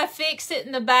we got to fix it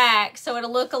in the back so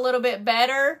it'll look a little bit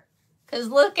better. Because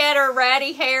look at her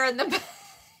ratty hair in the, in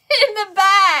the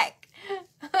back.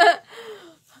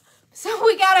 So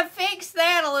we got to fix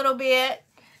that a little bit.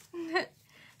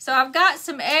 So I've got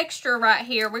some extra right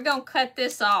here. We're going to cut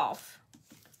this off.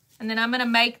 And then I'm going to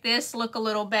make this look a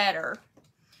little better.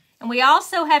 And we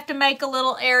also have to make a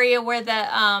little area where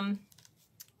the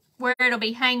where it'll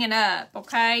be hanging up,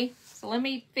 okay? So let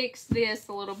me fix this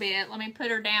a little bit. Let me put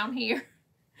her down here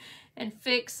and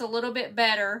fix a little bit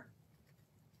better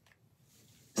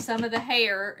some of the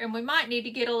hair. And we might need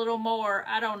to get a little more.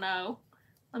 I don't know.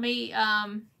 Let me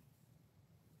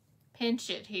pinch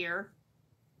it here.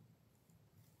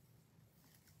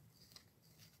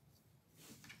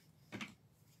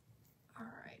 All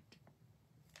right.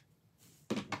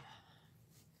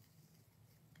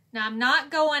 Now I'm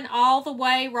not going all the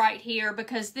way right here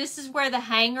because this is where the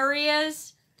hanger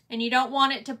is and you don't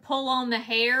want it to pull on the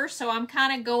hair. So I'm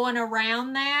kind of going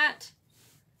around that.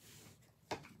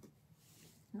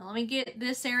 Now let me get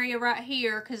this area right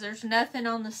here because there's nothing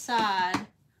on the side.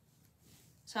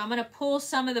 So I'm going to pull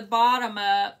some of the bottom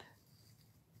up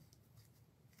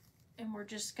and we're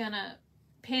just going to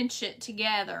pinch it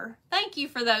together. Thank you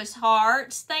for those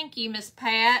hearts. Thank you, Miss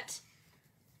Pat.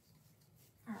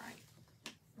 All right.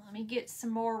 Let me get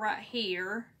some more right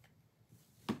here.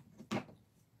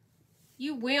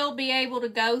 You will be able to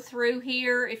go through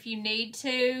here if you need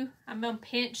to. I'm going to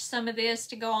pinch some of this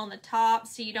to go on the top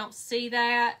so you don't see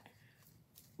that.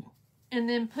 And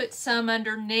then put some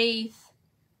underneath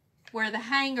where the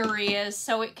hanger is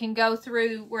so it can go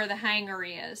through where the hanger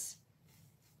is.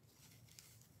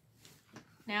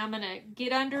 Now I'm going to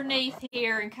get underneath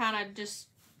here and kind of just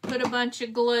put a bunch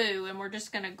of glue, and we're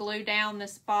just going to glue down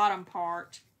this bottom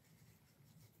part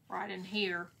right in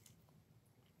here.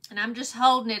 And I'm just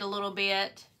holding it a little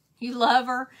bit. You love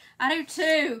her? I do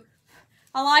too.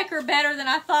 I like her better than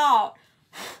I thought.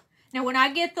 Now when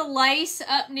I get the lace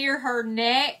up near her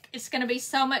neck, it's going to be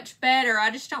so much better.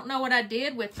 I just don't know what I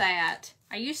did with that.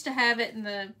 I used to have it in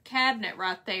the cabinet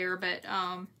right there, but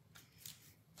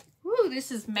whoo, this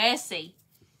is messy.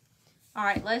 All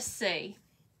right, let's see.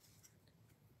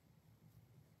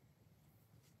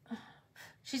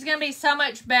 She's going to be so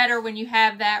much better when you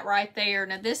have that right there.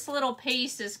 Now, this little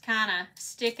piece is kind of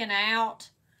sticking out.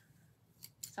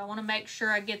 So I want to make sure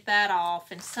I get that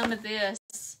off. And some of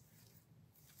this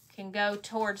can go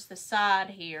towards the side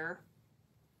here.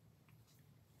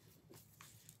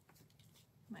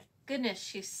 My goodness,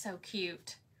 she's so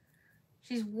cute.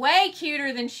 She's way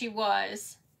cuter than she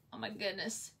was. Oh, my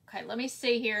goodness. Okay, let me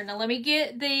see here. Now, let me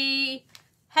get the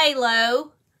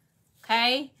halo.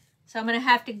 Okay. So I'm going to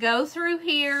have to go through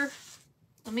here.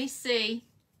 Let me see.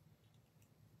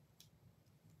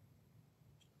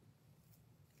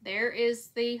 There is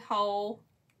the hole.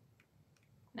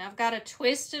 Now I've got to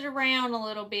twist it around a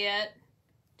little bit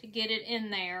to get it in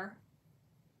there.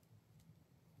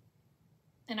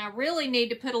 And I really need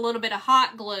to put a little bit of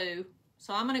hot glue.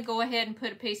 So I'm going to go ahead and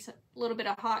put a little bit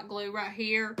of hot glue right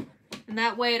here. And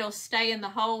that way it'll stay in the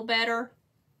hole better.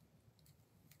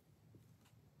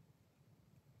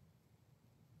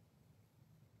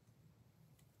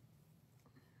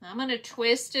 I'm going to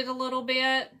twist it a little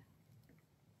bit.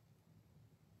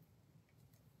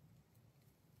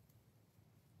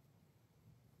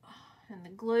 And the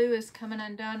glue is coming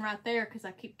undone right there because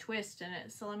I keep twisting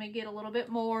it. So let me get a little bit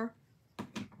more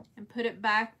and put it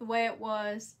back the way it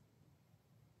was.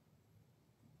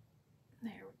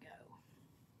 There we go.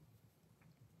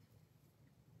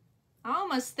 I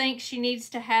almost think she needs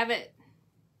to have it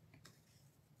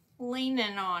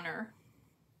leaning on her.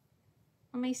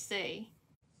 Let me see.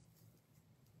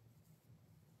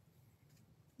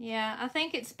 Yeah, I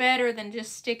think it's better than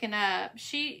just sticking up.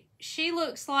 She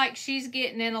looks like she's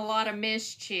getting in a lot of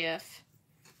mischief.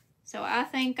 So I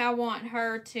think I want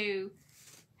her to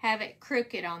have it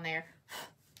crooked on there.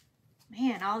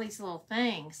 Man, all these little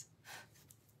things.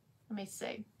 Let me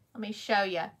see. Let me show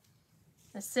you.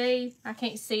 Now see, I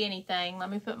can't see anything. Let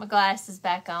me put my glasses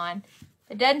back on.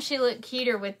 But doesn't she look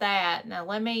cuter with that? Now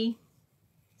let me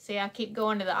see. I keep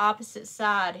going to the opposite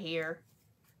side here.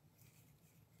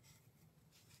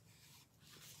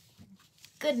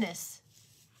 Goodness.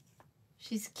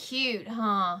 She's cute,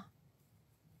 huh?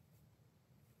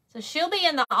 So she'll be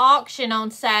in the auction on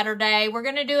Saturday. We're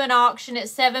going to do an auction at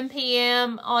 7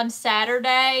 p.m. on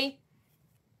Saturday.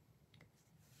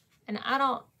 And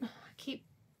I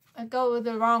go with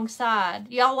the wrong side.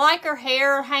 Y'all like her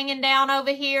hair hanging down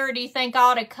over here? Or do you think I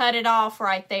ought to cut it off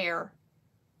right there?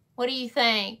 What do you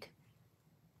think?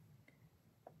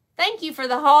 Thank you for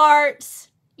the hearts.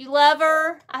 You love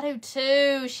her? I do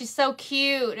too. She's so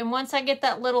cute. And once I get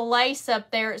that little lace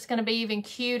up there, it's going to be even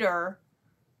cuter.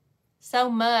 So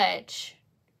much.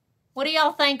 What do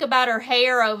y'all think about her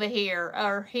hair over here?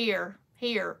 Or here.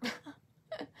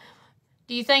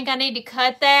 Do you think I need to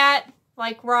cut that?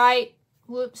 Like right,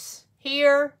 whoops,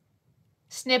 here?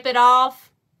 Snip it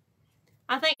off?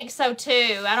 I think so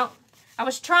too. I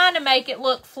was trying to make it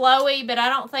look flowy, but I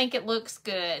don't think it looks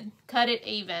good. Cut it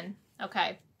even.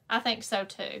 Okay. I think so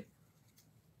too.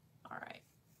 All right.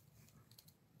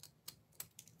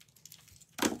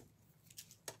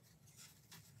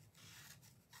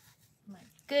 My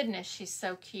goodness, she's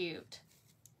so cute.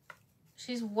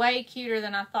 She's way cuter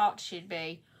than I thought she'd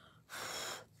be.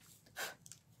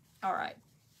 All right.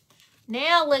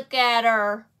 Now look at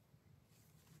her.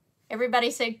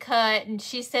 Everybody said cut and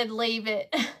she said leave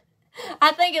it.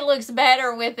 I think it looks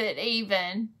better with it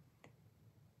even.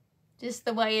 Just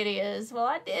the way it is. Well,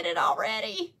 I did it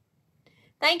already.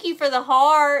 Thank you for the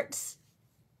hearts.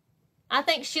 I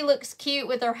think she looks cute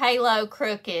with her halo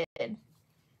crooked.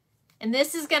 And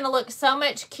this is going to look so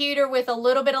much cuter with a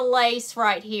little bit of lace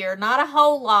right here. Not a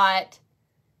whole lot,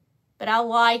 but I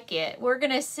like it. We're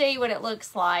going to see what it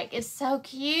looks like. It's so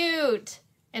cute.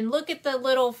 And look at the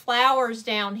little flowers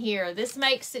down here. This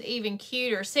makes it even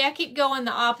cuter. See, I keep going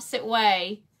the opposite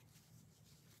way.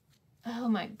 Oh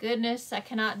my goodness, I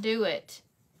cannot do it.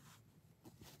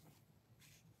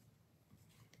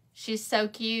 She's so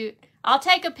cute. I'll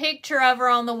take a picture of her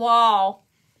on the wall.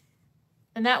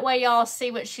 And that way y'all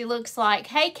see what she looks like.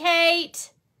 Hey,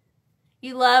 Kate.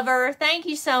 You love her. Thank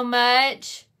you so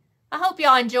much. I hope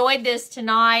y'all enjoyed this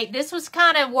tonight. This was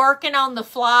kind of working on the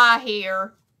fly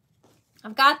here.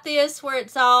 I've got this where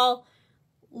it's all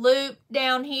looped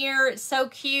down here. It's so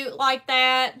cute like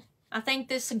that. I think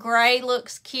this gray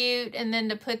looks cute. And then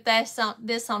to put this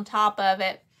on top of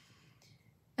it.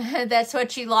 That's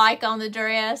what you like on the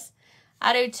dress.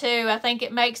 I do too. I think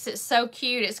it makes it so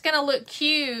cute. It's going to look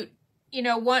cute, you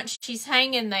know, once she's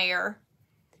hanging there.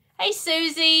 Hey,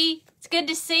 Susie. It's good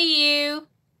to see you.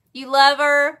 You love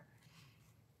her.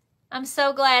 I'm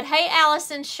so glad. Hey,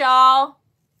 Allison Shaw.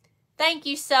 Thank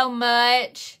you so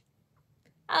much.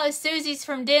 Oh, Susie's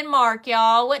from Denmark,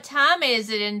 y'all. What time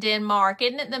is it in Denmark?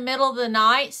 Isn't it the middle of the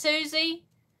night, Susie?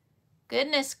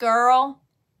 Goodness, girl.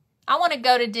 I want to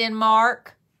go to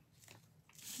Denmark.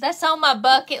 That's on my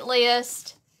bucket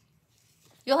list.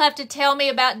 You'll have to tell me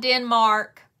about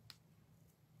Denmark.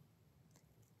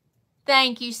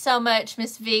 Thank you so much,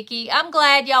 Miss Vicky. I'm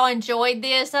glad y'all enjoyed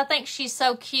this. I think she's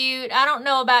so cute. I don't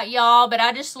know about y'all, but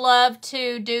I just love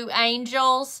to do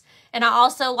angels. And I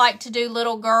also like to do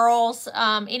little girls,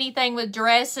 anything with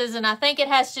dresses. And I think it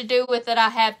has to do with that I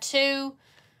have 2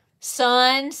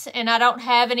 sons and I don't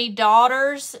have any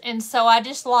daughters. And so I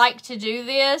just like to do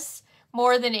this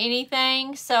more than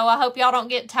anything. So I hope y'all don't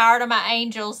get tired of my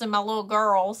angels and my little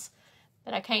girls.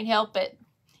 But I can't help it.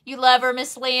 You love her,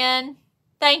 Miss Lynn.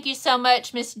 Thank you so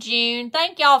much, Miss June.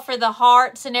 Thank y'all for the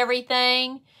hearts and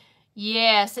everything.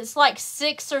 Yes, it's like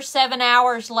 6 or 7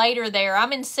 hours later there.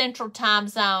 I'm in Central Time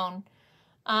Zone.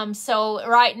 So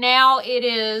right now it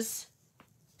is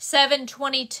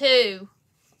 7:22.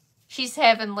 She's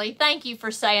heavenly. Thank you for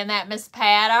saying that, Miss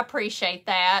Pat. I appreciate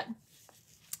that.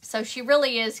 So she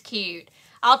really is cute.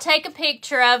 I'll take a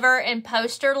picture of her and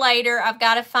post her later. I've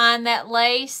got to find that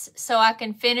lace so I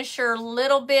can finish her a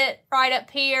little bit right up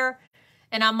here.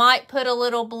 And I might put a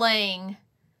little bling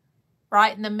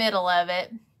right in the middle of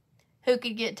it. Who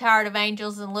could get tired of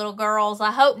angels and little girls?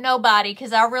 I hope nobody,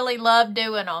 because I really love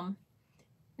doing them.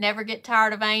 Never get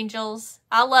tired of angels.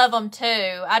 I love them too.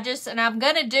 And I'm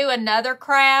going to do another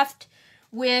craft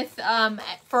with,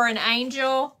 for an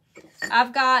angel.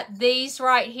 I've got these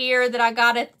right here that I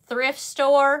got at the thrift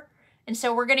store. And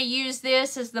so we're going to use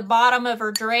this as the bottom of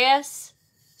her dress.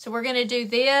 So we're going to do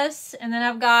this. And then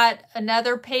I've got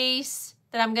another piece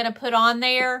that I'm going to put on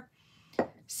there.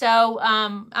 So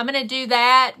I'm going to do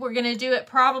that. We're going to do it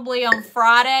probably on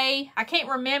Friday. I can't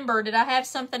remember. Did I have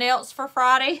something else for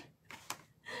Friday?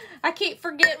 I keep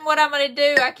forgetting what I'm going to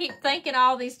do. I keep thinking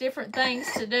all these different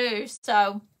things to do.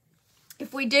 So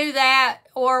if we do that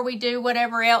or we do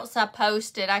whatever else I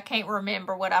posted, I can't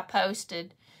remember what I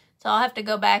posted. So I'll have to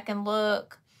go back and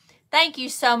look. Thank you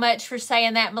so much for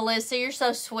saying that, Melissa. You're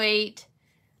so sweet.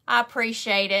 I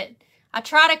appreciate it. I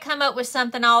try to come up with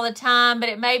something all the time, but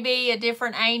it may be a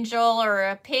different angel or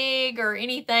a pig or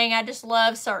anything. I just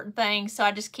love certain things, so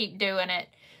I just keep doing it.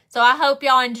 So I hope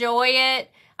y'all enjoy it.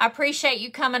 I appreciate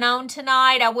you coming on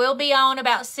tonight. I will be on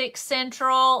about 6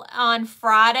 Central on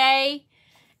Friday,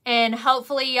 and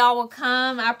hopefully y'all will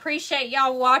come. I appreciate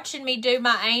y'all watching me do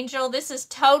my angel. This is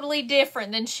totally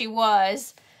different than she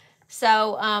was.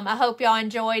 So I hope y'all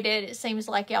enjoyed it. It seems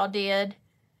like y'all did.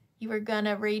 You were going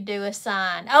to redo a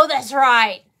sign. Oh, that's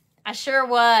right. I sure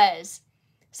was.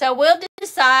 So we'll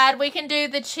decide. We can do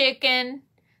the chicken.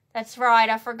 That's right.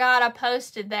 I forgot I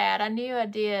posted that. I knew I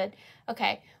did.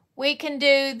 Okay. We can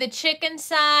do the chicken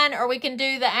sign or we can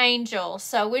do the angel.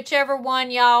 So whichever one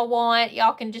y'all want,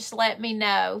 y'all can just let me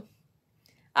know.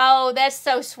 Oh, that's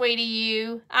so sweet of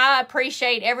you. I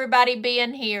appreciate everybody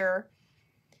being here.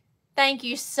 Thank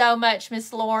you so much,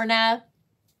 Miss Lorna.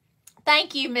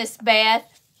 Thank you, Miss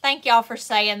Beth. Thank y'all for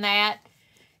saying that.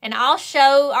 And I'll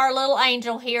show our little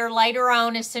angel here later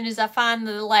on as soon as I find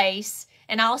the lace.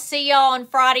 And I'll see y'all on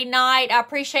Friday night. I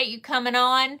appreciate you coming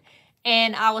on.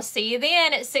 And I will see you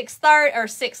then at 6:30 or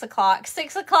 6 o'clock.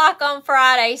 6 o'clock on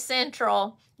Friday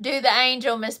Central. Do the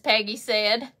angel, Miss Peggy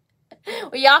said.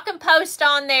 Well, y'all can post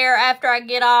on there after I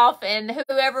get off. And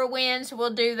whoever wins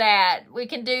will do that. We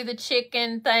can do the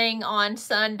chicken thing on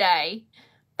Sunday.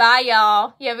 Bye,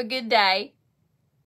 y'all. You have a good day.